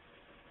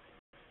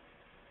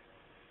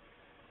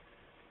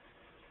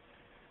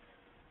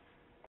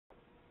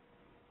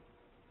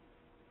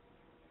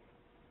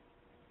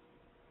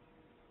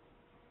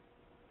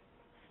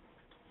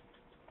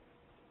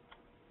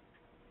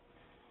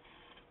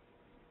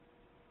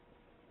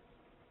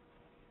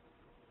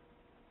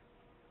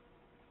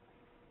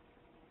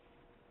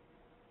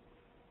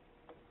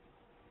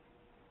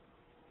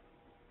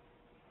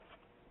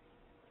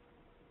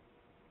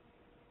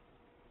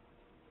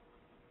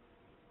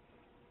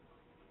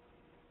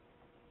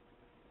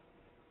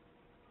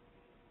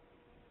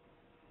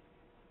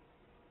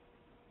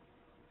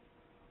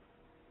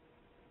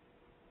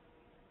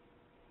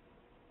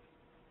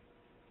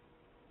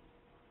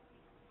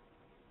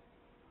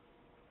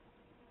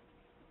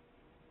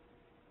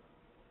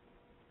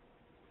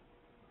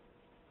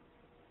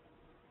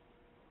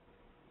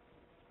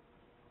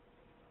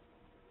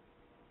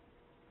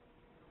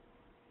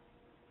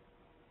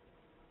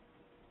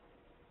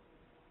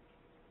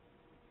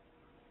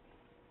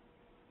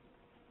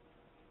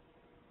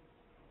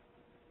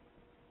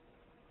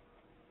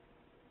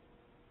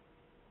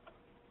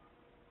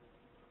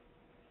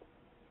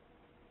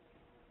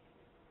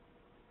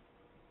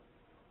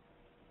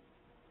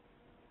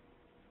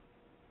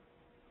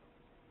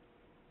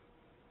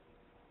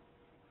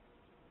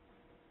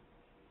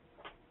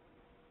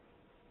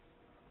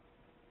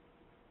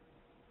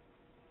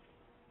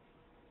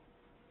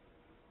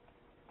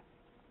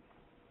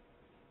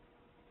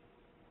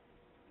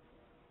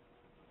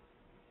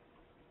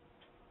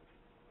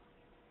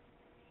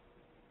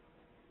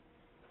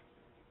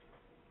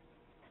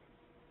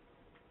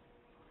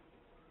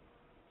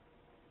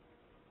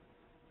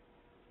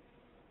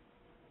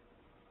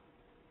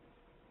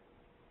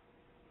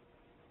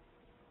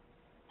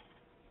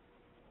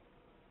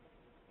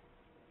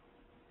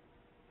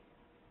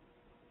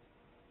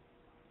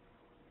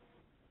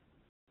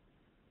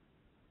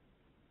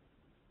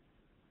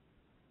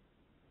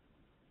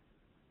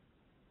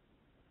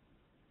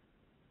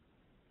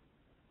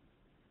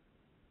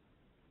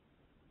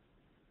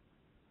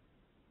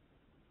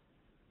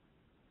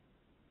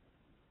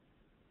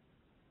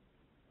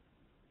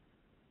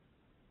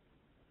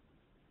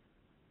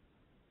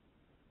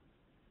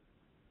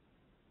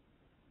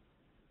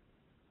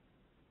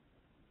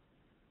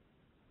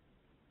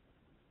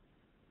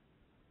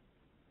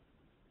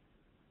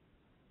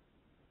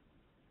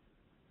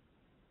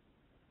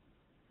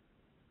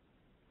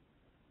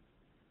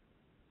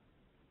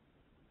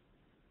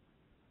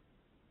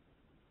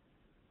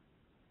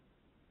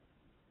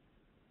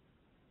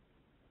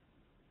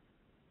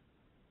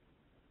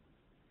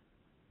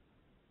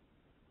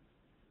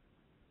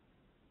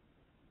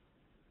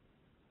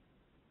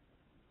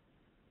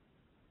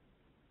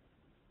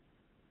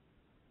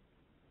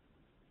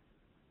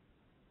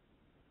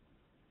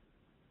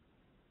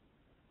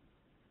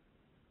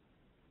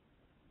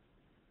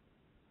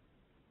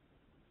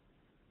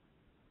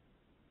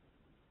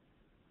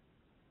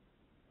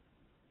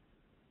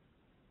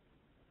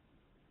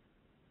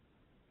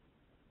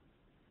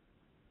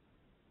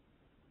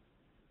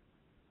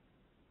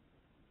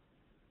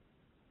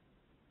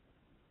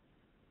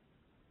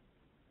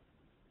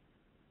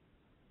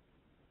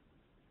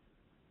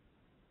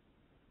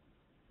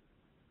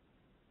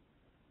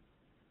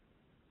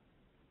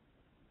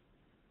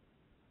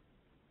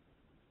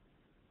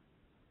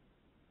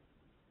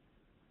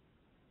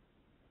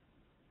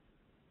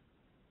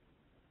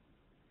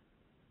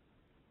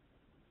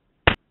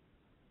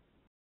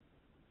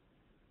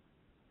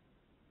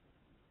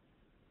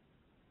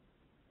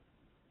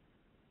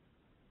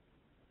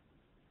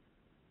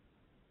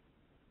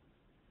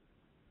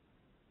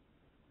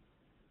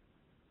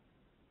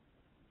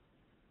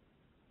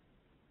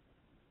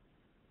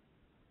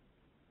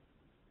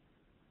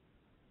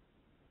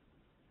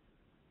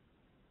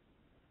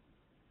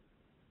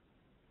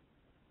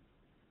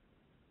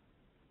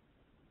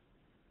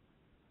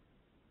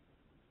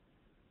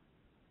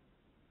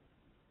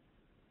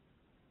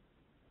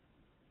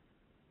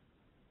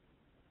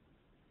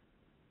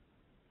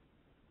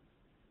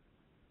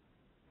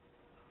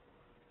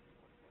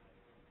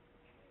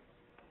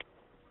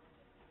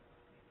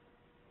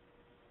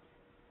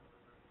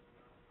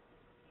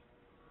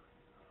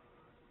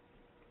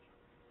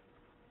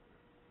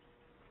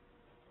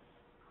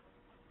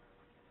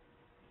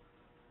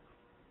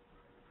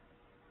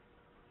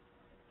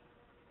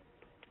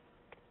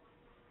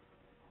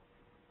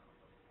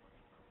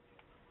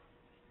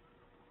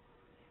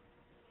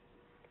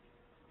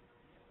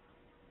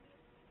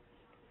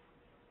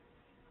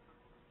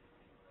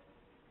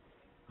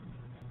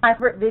my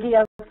favorite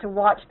videos to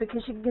watch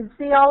because you can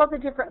see all of the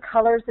different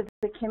colors of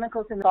the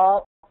chemicals in the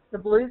salt. The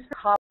blues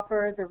from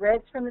copper, the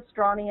reds from the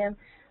strontium,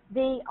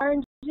 the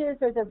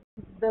oranges are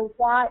the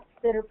whites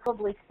that are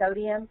probably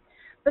sodium.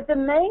 But the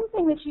main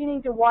thing that you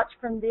need to watch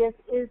from this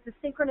is the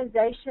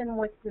synchronization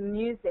with the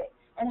music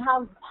and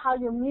how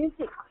your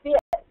music fits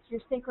your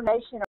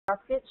synchronization or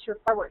fits your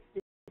fireworks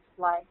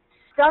display.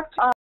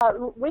 Dr.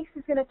 Weeks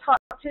is going to talk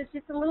to us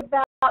just a little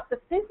about the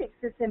physics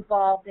that's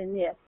involved in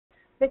this.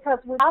 Because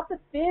without the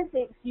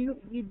physics, you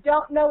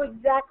don't know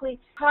exactly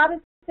how to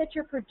set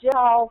your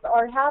projectiles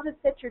or how to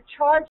set your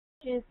charges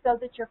so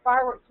that your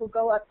fireworks will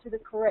go up to the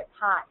correct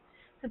height.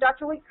 So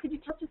Dr. Weeks, could you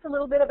tell us just a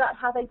little bit about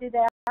how they do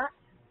that?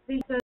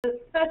 So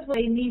first of all,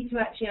 they need to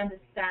actually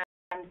understand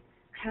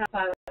how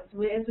fireworks,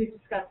 as we've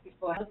discussed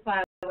before, how the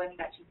fireworks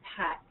actually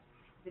packed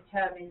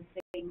determines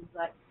things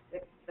like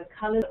the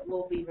colours that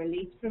will be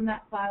released from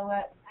that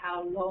firework,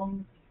 how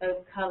long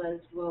those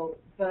colours will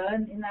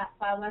burn in that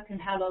firework,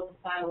 and how long the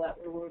firework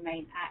will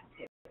remain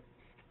active.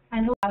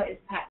 And how it is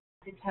packed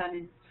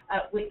determines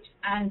at which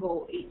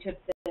angle each of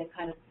the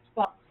kind of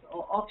spots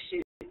or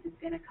offshoots is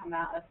going to come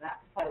out of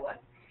that firework.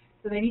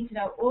 So they need to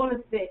know all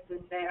of this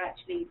as they're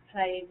actually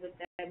playing with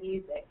their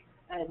music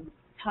and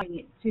tying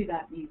it to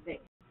that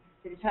music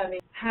to determine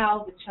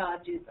how the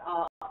charges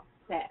are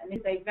set. And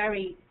it's a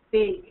very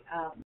big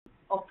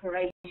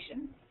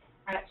operation.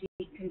 Actually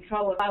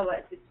control a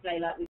fireworks display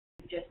like we've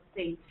just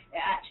seen, it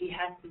actually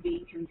has to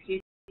be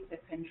computer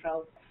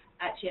controlled,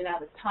 actually allow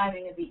the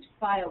timing of each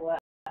firework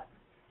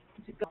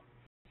to go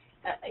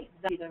at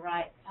exactly the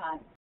right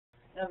time.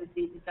 And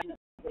obviously the direction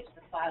at which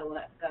the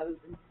firework goes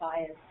and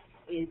fires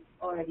is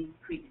already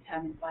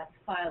predetermined by the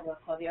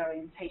firework or the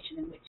orientation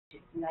in which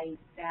it's laid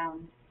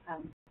down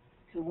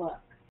to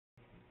work.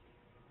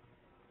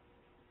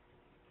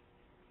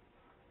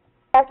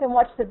 I can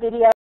watch the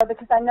video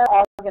because I know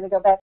I'm going to go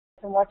back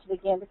and watch it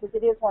again because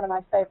it is one of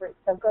my favorites,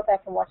 so go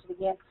back and watch it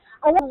again.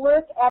 I want to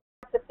look at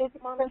the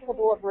physical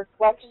principle of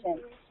reflection.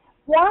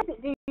 Why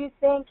do you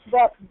think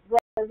that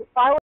the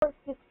fireworks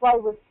display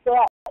was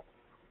set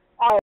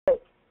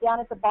down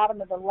at the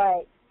bottom of the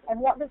lake? And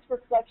what does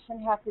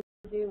reflection have to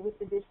do with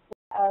the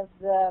display of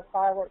the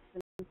fireworks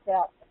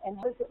themselves? And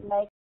how does it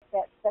make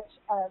that such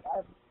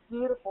a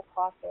beautiful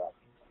process?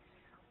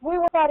 We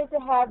were excited to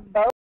have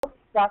both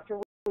Dr.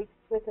 Weeks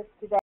with us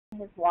today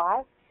and his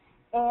wife.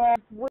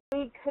 And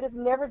we could have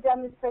never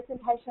done this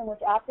presentation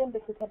without them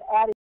because they've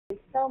added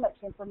so much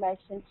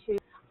information to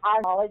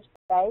our knowledge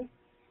base.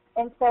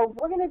 And so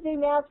what we're going to do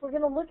now is we're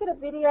going to look at a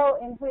video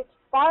in which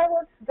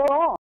fireworks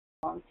go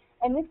on.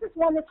 And this is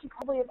one that you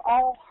probably have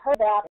all heard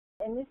about.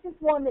 And this is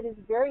one that is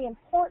very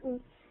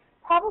important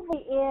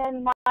probably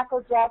in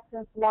Michael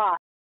Jackson's life.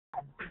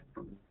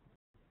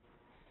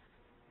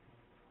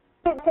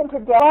 It's into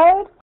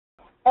download,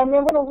 and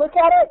then we're going to look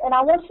at it. And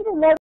I want you to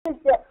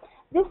notice that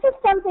this is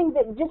something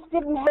that just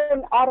didn't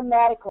happen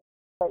automatically.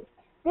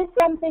 This is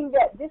something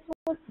that this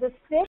was the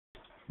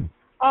sixth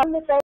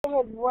that they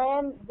had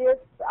ran this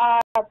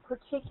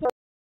particular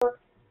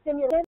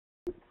simulation.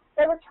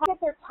 They were trying to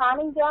get their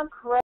timing down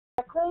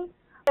correctly,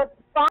 but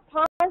 5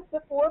 times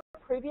before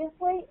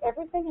previously,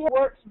 everything had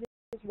worked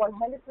just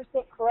 100%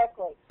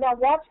 correctly. Now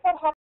watch what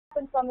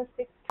happens on the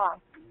 6th time.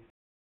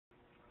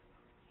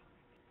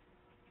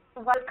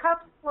 About a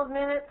couple of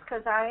minutes,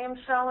 because I am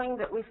showing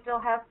that we still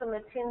have some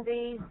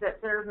attendees that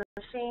their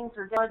machines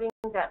are downloading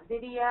that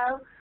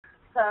video.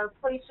 So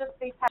please just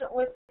be patient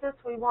with us.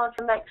 We want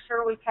to make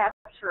sure we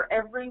capture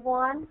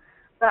everyone.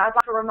 But I'd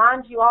like to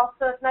remind you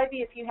also,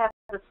 if you have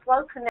a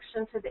slow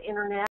connection to the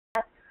internet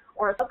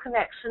or a slow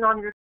connection on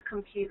your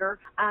computer,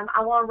 I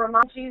want to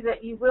remind you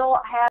that you will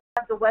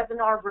have the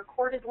webinar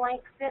recorded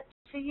link sent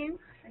to you.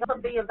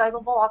 It'll be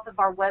available off of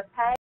our web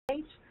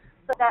page.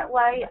 So that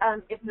way,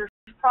 if there's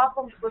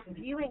problems with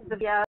viewing the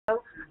video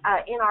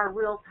in our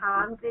real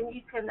time, then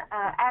you can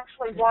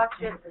actually watch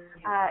it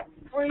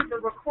through the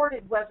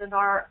recorded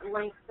webinar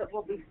links that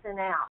will be sent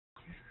out.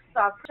 So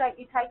I appreciate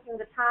you taking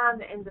the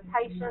time and the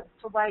patience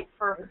to wait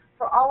for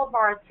all of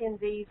our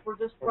attendees. We're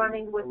just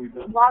running with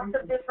lots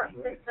of different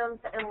systems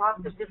and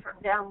lots of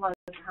different download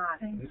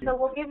times. So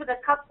we'll give it a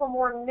couple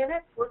more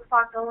minutes. Looks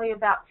like only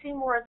about 2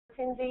 more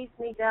attendees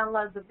need to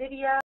download the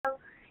video,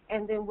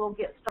 and then we'll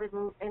get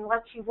started and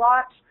let you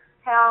watch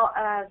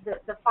how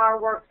the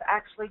fireworks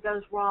actually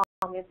goes wrong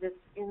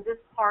in this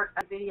part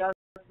of the video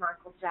of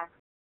Michael Jackson.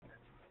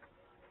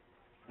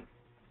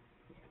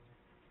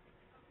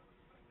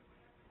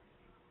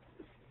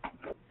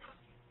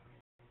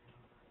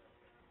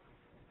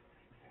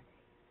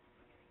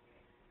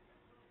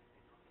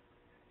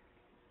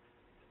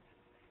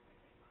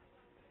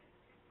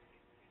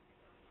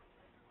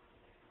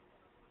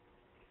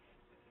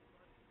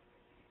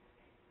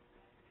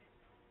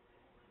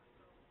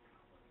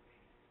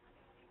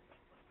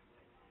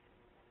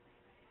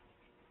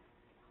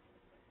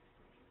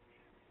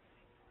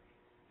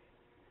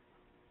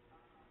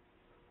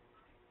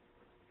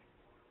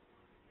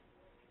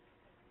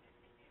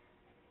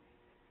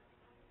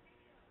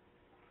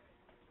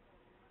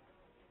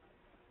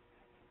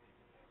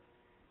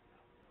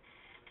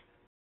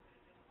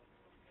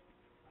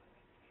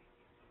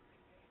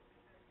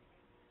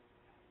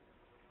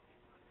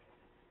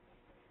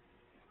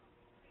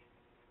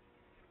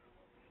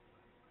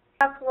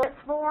 couple minutes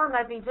more,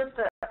 maybe just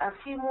a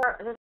few more,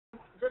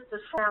 just a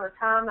short amount of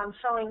time. I'm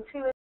showing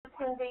 2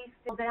 attendees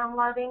still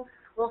downloading.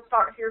 We'll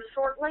start here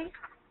shortly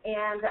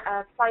and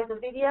play the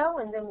video,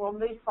 and then we'll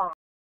move on.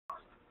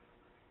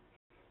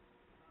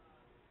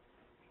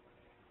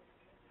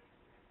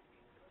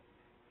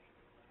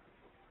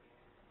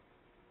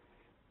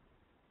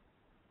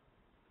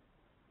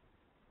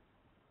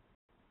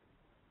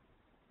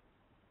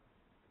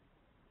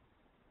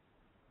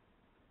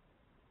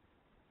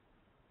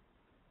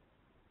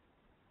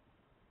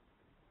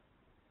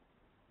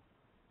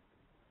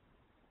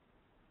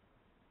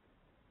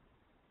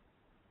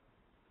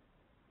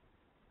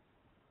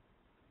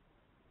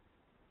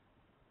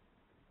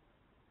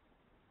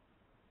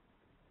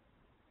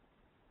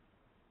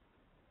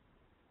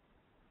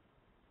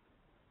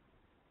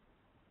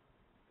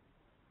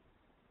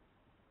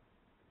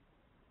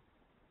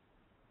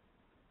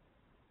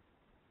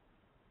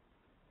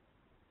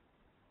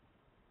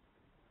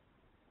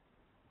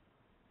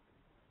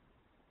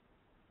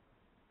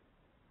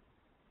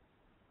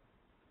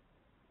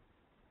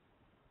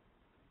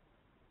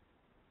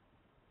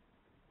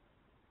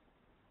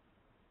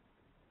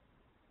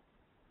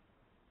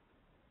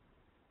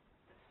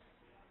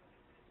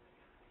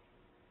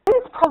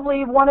 This is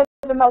probably one of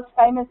the most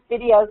famous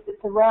videos that's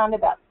around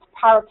about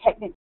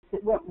pyrotechnics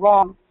that went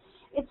wrong.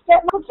 It's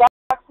set Michael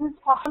Jackson's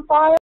on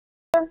fire.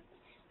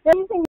 They're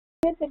using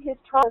this at his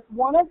trial as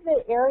one of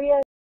the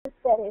areas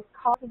that is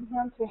causing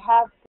him to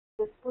have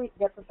the sleep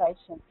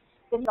deprivation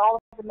that he's all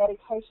of the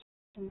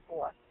medication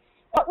for.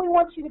 What we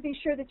want you to be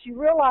sure that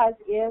you realize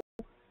is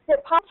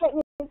that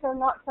pyrotechnics are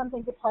not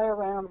something to play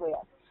around with.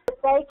 That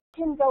they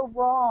can go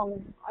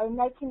wrong and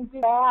they can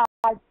do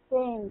bad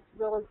things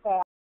really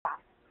fast.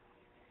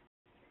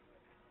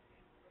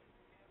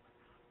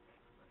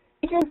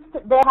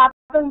 That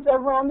happens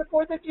around the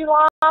 4th of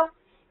July,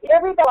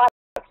 everybody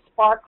likes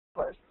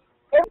sparklers.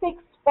 Everything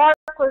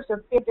sparklers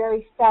are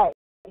very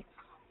safe.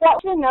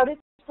 What you notice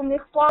from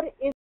this slide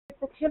is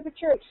the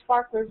temperature at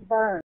sparklers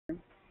burn.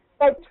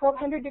 They're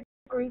 1,200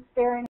 degrees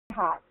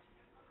Fahrenheit.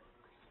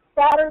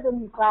 Better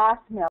than glass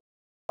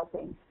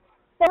melting.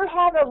 So you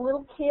have a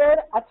little kid,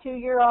 a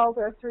 2-year-old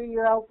or a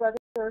 3-year-old brother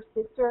or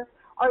sister,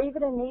 or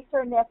even a niece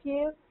or a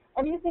nephew,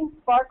 and using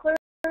sparklers,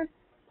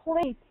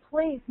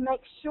 please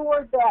make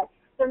sure that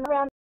they're not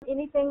around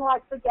anything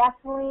like the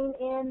gasoline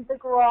in the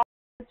garage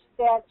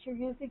that you're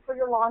using for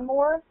your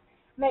lawnmower.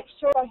 Make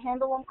sure they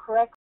handle them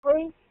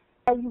correctly.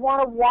 You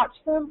want to watch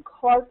them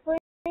closely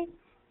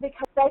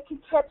because they can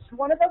catch,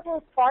 one of those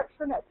little sparks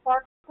from that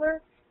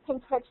sparkler can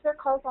catch their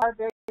clothes on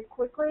very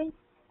quickly,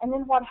 and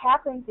then what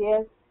happens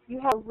is you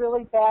have a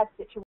really bad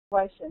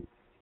situation.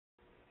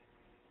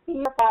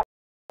 Be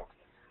careful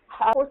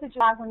 4th of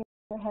July when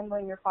you're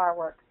handling your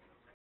fireworks.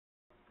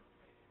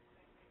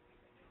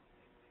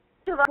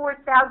 Over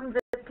thousands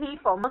of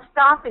people, most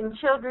often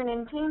children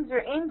and teens,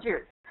 are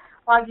injured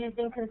while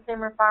using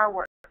consumer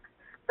fireworks.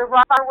 The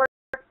fireworks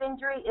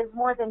injury is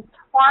more than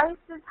twice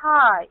as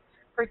high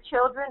for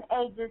children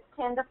ages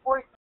 10 to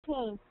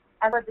 14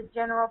 as for the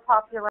general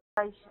population.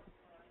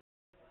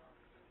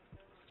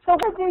 So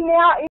what we do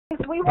now is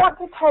we want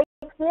to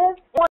take this,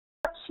 we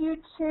want you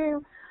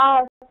to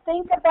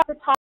think about the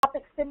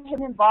topics that have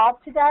been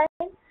involved today,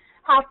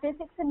 how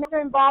physics and math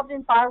are involved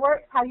in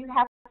fireworks, how you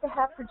have to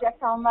have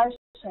projectile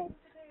motion,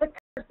 the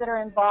colors that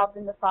are involved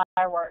in the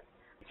fireworks,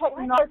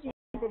 technology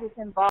that is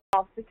involved,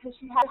 because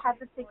you have to have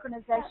the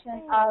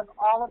synchronization of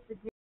all of the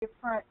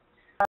different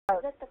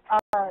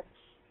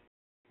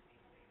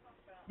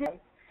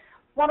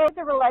what is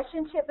the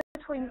relationship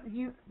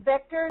between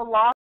vector,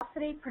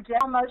 velocity,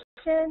 projectile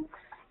motion,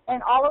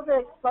 and all of the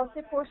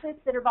explosive forces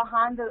that are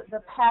behind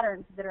the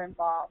patterns that are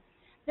involved.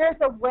 There's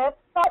a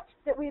website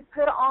that we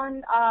put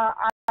on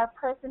our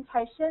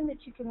presentation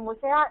that you can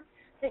look at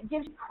that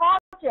gives you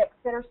projects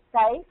that are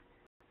safe,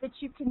 that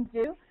you can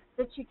do,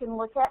 that you can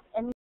look at,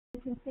 and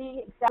you can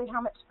see exactly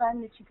how much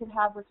fun that you can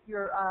have with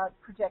your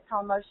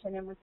projectile motion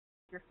and with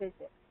your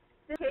physics.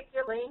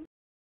 Particularly,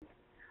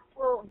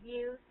 we'll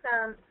view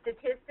some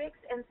statistics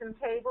and some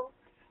tables,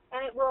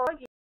 and it will allow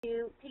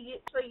you to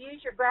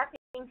use your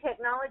graphing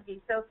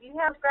technology. So if you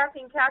have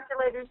graphing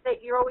calculators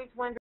that you're always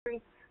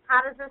wondering,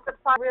 how does this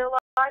apply to real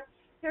life?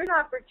 Here's an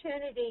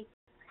opportunity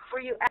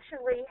where you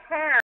actually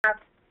have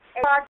a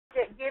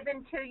project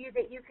given to you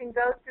that you can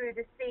go through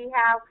to see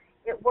how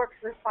it works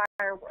with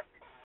fireworks.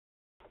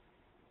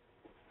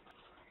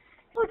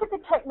 Look at the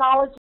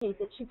technology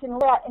that you can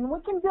let, and we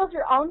can build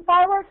your own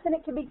fireworks, and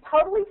it can be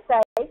totally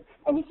safe,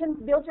 and you can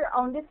build your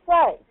own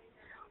displays.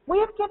 We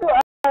have given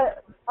you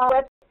a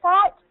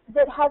website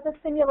that has a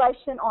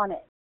simulation on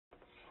it,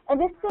 and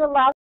this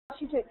allows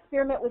you to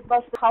experiment with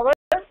both the colors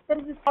that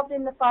is involved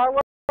in the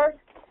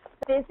fireworks,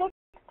 physics,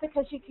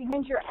 because you can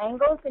use your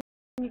angles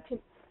and you can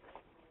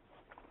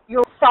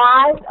your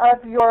size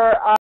of your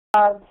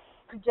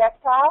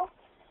projectile.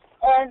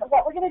 And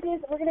what we're going to do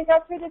is we're going to go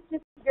through this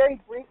just very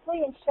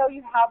briefly and show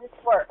you how this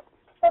works.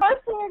 The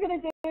first thing you're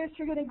going to do is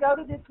you're going to go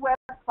to this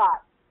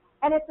website.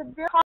 And at the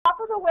very top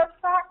of the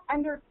website,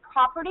 under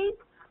Properties,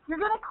 you're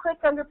going to click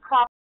under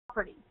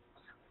Properties.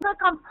 click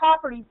on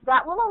properties,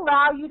 that will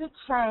allow you to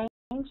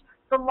change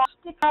the loss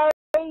decay,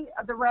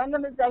 the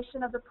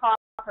randomization of the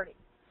property.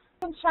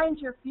 You can change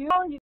your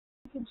fuel, you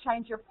can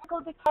change your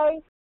particle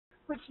decay,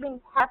 which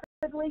means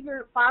rapidly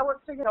your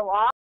fireworks are going to go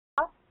off.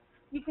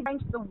 You can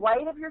change the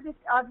weight of your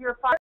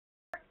fireworks.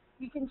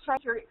 You can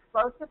change your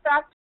explosive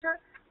factor.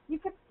 You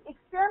can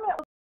experiment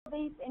with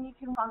these, and you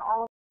can work on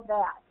all of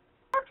that.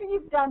 After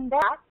you've done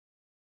that,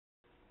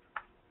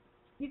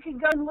 you can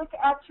go and look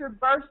at your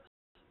burst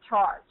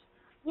charge.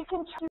 You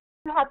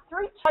have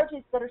 3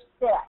 charges that are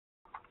set.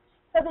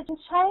 So that you can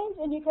change,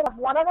 and you can have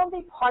one of them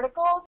be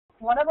particles,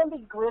 one of them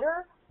be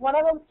glitter, one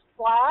of them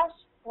splash,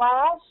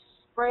 flash,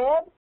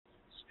 spread,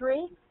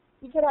 streak.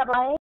 You can have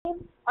rain,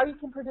 or you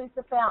can produce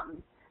a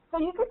fountain. So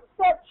you can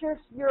set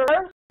your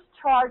burst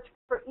charge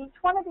for each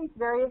one of these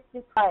various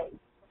displays.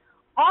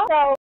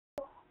 Also,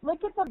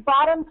 look at the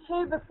bottom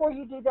 2 before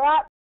you do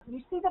that. You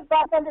see the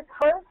button under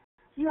color?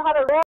 You have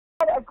a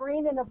red, a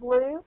green, and a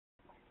blue.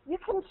 You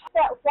can check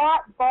that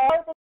white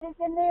bar that is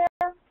in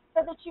there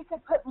so that you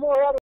could put more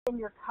red in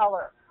your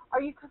color,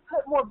 or you could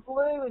put more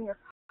blue in your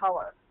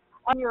color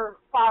on your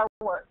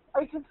fireworks,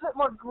 or you can put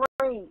more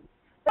green.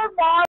 There are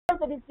bars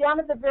that is down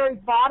at the very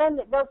bottom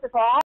that goes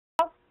across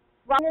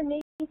right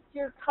underneath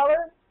your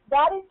color.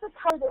 That is the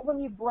color that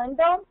when you blend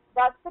them,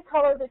 that's the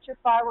color that your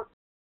fireworks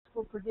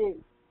will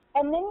produce.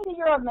 And then you see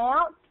your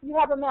amounts. You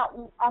have amount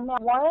 1,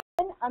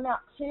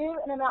 amount 2,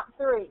 and amount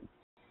 3.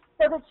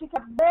 So that you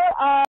can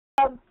have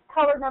more of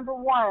color number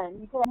 1.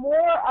 You can have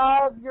more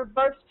of your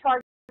burst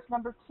charge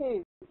number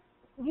 2.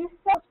 You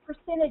set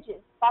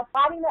percentages by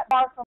dividing that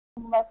bar from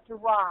left to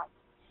right.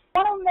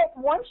 You want to make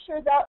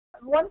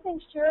one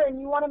thing sure, and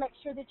you want to make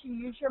sure that you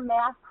use your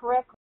math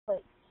correctly.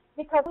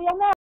 Because we all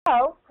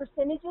know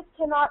percentages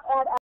cannot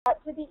add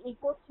up to be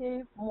equal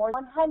to more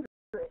than 100.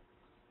 So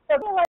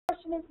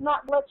simulation is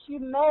not let you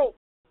make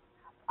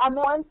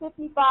amount 1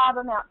 55,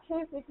 amount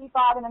 2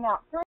 55, and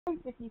amount 3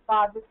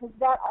 55 because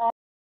that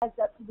adds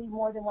up to be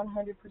more than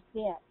 100%.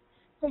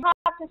 So you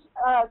have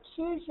to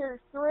choose your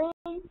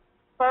 3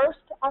 first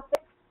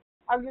effects,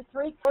 or your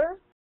 3 colors.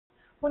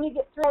 When you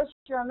get through,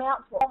 your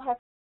amounts will all have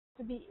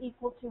to be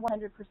equal to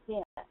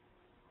 100%.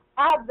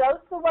 Add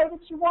those the way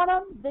that you want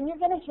them, then you're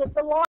going to hit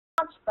the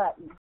launch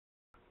button.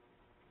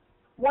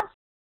 Launch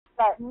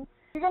button.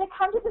 You're going to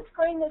come to the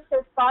screen that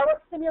says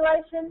fireworks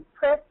simulation.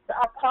 Press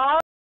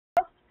pause.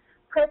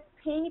 Press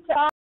P to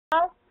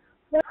pause.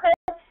 When you press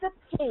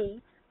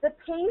the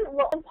P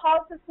will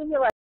unpause the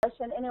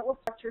simulation and it will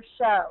start your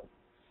show.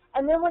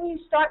 And then when you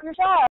start your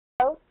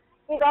show,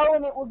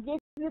 it will give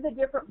you the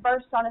different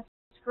bursts on a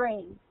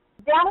screen.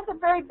 Down at the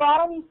very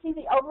bottom, you see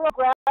the overall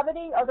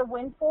gravity or the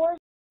wind force.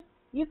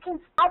 You can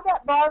slide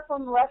that bar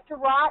from left to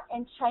right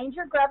and change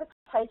your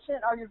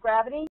gravitation or your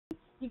gravity.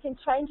 You can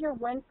change your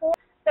wind force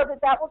so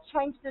that will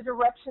change the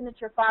direction that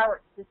your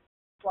fireworks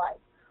display.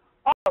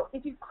 Also,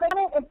 if you click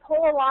on it and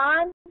pull a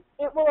line,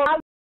 it will allow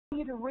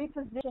you to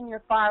reposition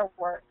your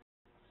fireworks.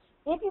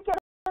 If you get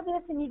rid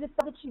of this and you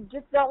decide that you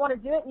just don't want to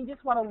do it and you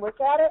just want to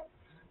look at it,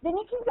 then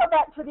you can go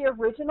back to the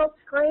original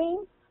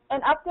screen,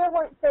 and up there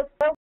where it says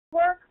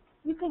fireworks,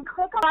 you can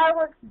click on the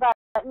fireworks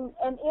button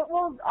and it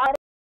will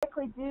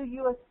automatically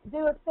do a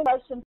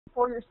simulation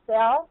for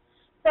yourself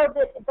so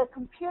that the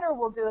computer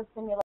will do a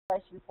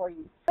simulation for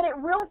you. But it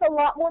really is a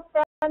lot more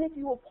fun if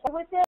you will play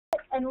with it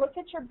and look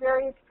at your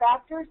various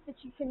factors that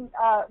you can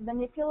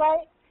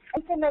manipulate,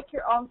 and you can make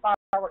your own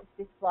fireworks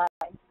display.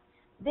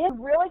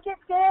 Then really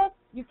gets good,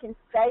 you can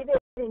save it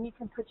and you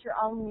can put your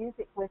own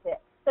music with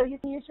it. So you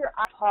can use your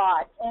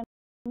iPod and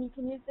you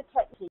can use the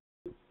technique.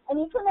 And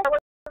you can make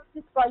fireworks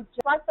display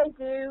just like they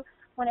do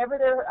whenever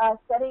they're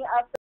setting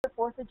up the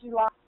 4th of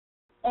July.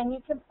 And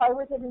you can play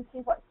with it and see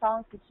what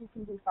songs that you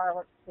can do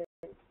fireworks to.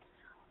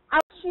 I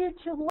want you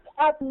to look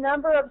at the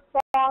number of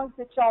songs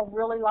that y'all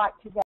really like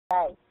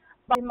today.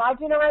 In my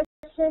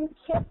generation,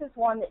 Kiss is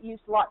one that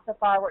used lots of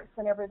fireworks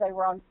whenever they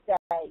were on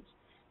stage.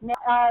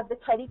 Now, the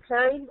Katy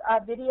Perry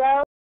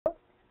video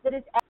that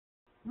is,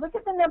 look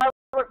at the number of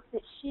fireworks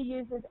that she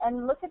uses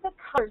and look at the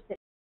colors that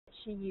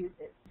she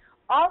uses.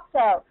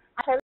 Also,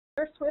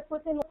 Taylor Swift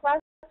was in the class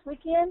this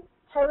weekend.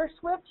 Taylor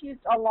Swift used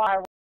a lot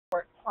of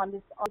fireworks on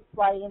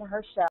display in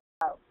her show.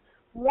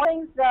 One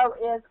thing,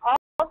 though, is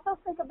also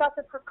think about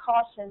the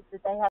precautions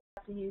that they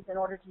have to use in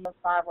order to use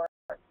fireworks.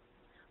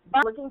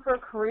 But looking for a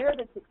career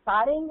that's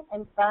exciting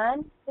and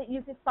fun, that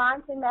uses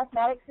science and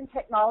mathematics and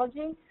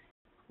technology,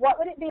 what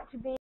would it be to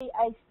be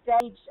a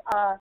stage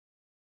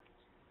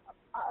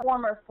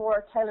performer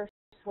for Taylor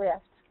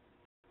Swift?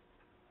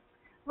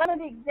 One of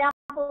the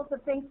examples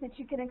of things that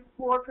you can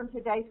explore from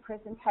today's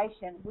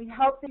presentation. We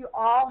hope that you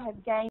all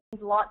have gained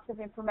lots of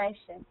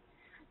information.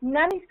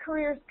 None of these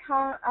careers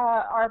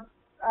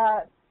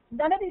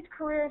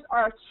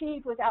are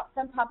achieved without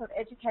some type of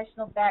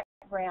educational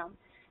background.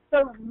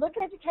 So look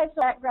at educational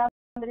background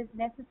that is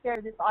necessary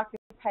for this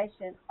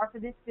occupation or for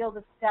this field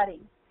of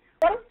study.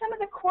 What is some of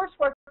the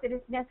coursework that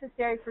is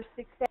necessary for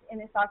success in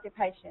this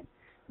occupation?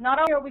 Not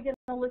only are we going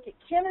to look at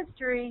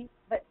chemistry,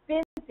 but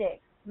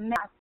physics,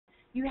 math.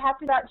 You have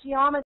to know about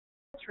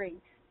geometry.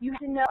 You have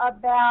to know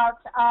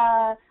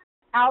about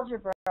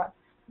algebra.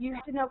 You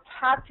have to know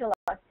calculus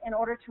in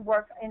order to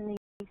work in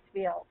these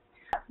fields.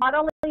 Not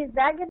only is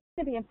that going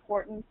to be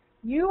important,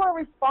 you are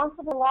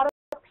responsible for a lot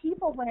of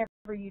people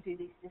whenever you do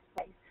these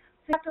displays.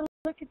 So you have to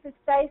look at the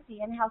safety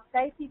and how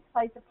safety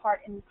plays a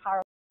part in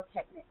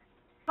pyrotechnics.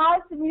 How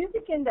is the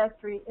music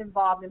industry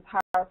involved in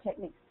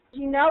pyrotechnics?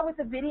 You know, with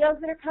the videos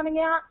that are coming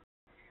out,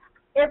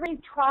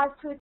 everybody tries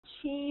to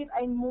achieve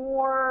a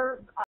more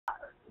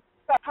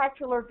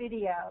spectacular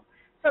video.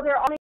 So they're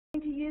all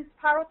going to use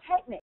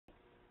pyrotechnics.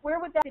 Where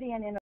would that fit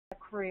in a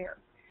career?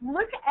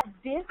 Look at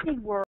Disney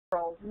World.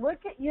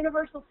 Look at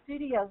Universal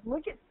Studios.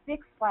 Look at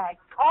Six Flags.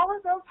 All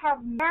of those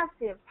have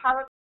massive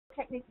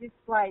pyrotechnic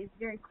displays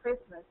during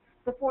Christmas,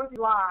 the 4th of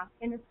July,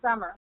 in the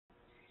summer.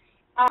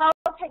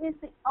 Pyrotechnics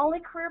is the only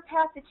career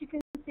path that you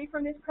can see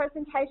from this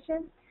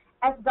presentation.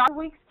 As Dr.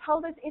 Weeks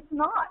told us, it's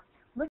not.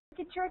 Look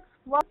at your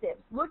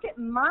explosives. Look at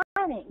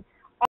mining.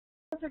 All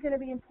those are going to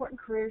be important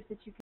careers that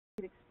you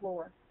could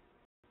explore.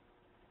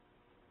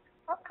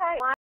 Okay,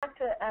 I'd like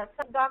to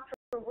thank Dr.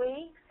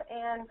 Weeks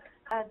and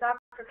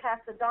Dr.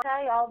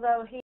 Casadante,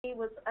 although he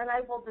was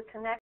unable to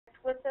connect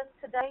with us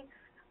today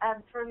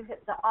through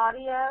the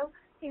audio.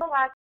 He will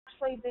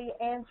actually be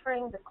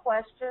answering the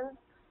questions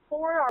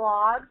for our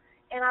blog,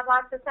 and I'd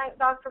like to thank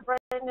Dr.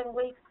 Brandon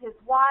Weeks, his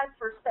wife,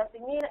 for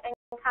stepping in and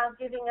kind of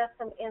giving us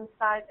some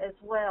insight as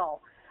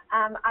well.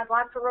 I'd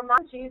like to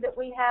remind you that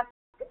we have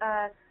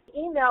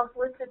emails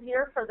listed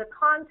here for the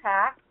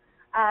contact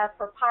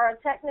for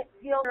Pyrotechnics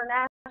Guild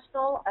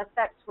International,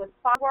 Effects with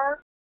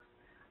Fireworks,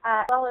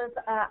 as well as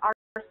our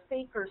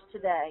speakers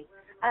today.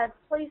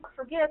 Please don't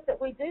forget that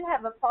we do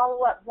have a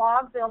follow-up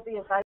blog. They'll be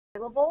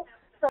available.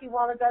 So if you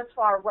want to go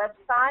to our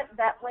website,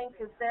 that link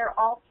is there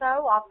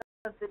also off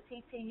of the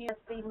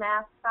TTUSD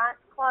Math Science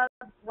Club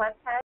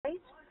webpage.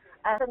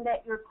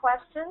 Submit your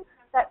question.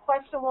 That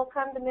question will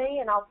come to me,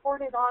 and I'll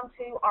forward it on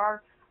to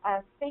our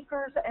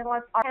speakers and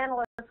let our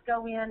panelists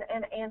go in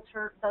and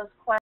answer those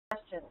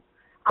questions.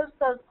 I'll post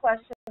those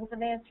questions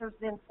and answers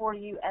then for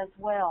you as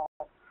well.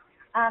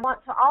 I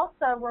want to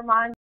also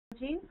remind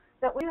you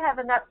that we have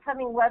an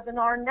upcoming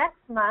webinar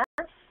next month.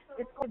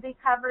 It's going to be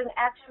covering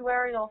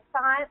actuarial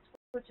science,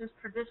 which is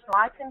traditional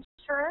life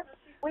insurance.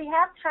 We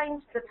have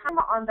changed the time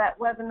on that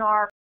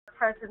webinar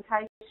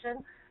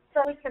presentation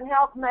so we can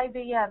help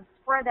maybe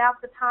spread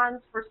out the times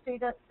for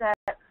students that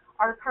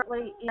are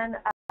currently in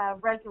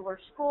regular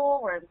school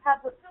or in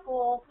public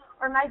school,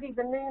 or maybe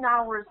the noon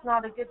hour is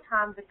not a good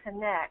time to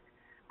connect.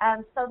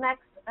 So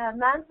next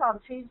month on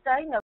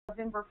Tuesday,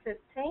 November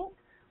 15th,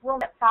 we'll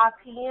meet at 5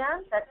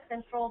 p.m. That's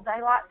Central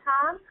Daylight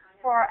Time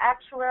for our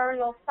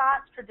actuarial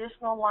science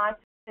traditional life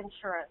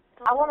insurance.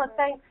 I want to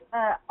thank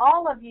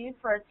all of you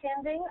for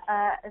attending,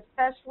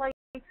 especially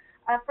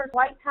for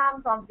wait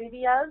times on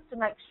videos to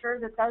make sure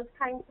that those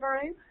came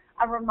through.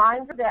 A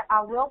reminder that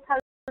I will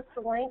post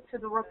the link to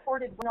the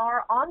recorded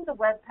webinar on the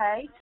web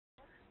page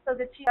so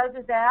that you go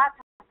to that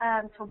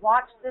to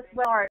watch this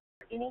webinar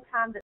at any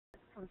time that's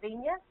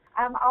convenient.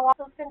 I'll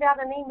also send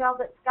out an email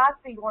that's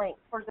got the link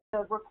for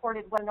the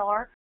recorded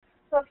webinar.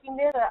 So if you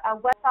miss a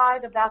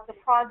website about the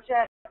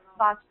project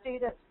by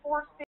students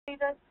for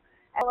students,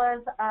 as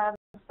well as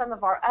some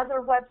of our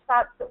other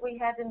websites that we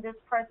had in this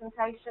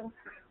presentation,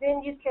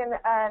 then you can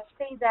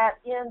see that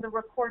in the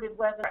recorded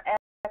webinar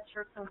at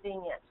your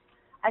convenience.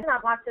 Again,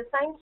 I'd like to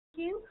thank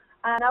you.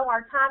 I know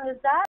our time is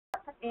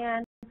up,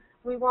 and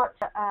we want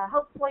to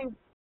hopefully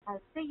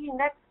see you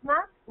next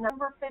month,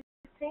 November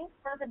 15th,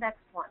 for the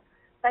next one.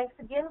 Thanks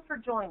again for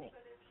joining.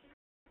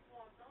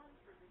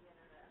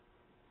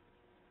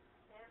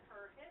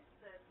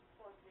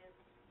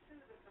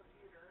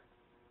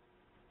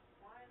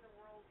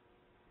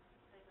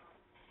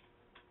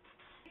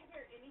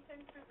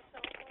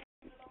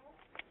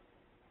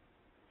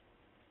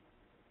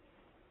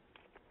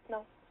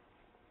 No.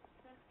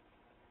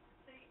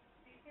 Do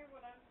you hear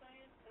what I'm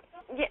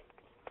saying? Yeah.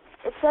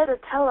 It says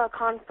a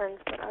teleconference,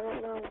 but I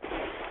don't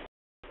know.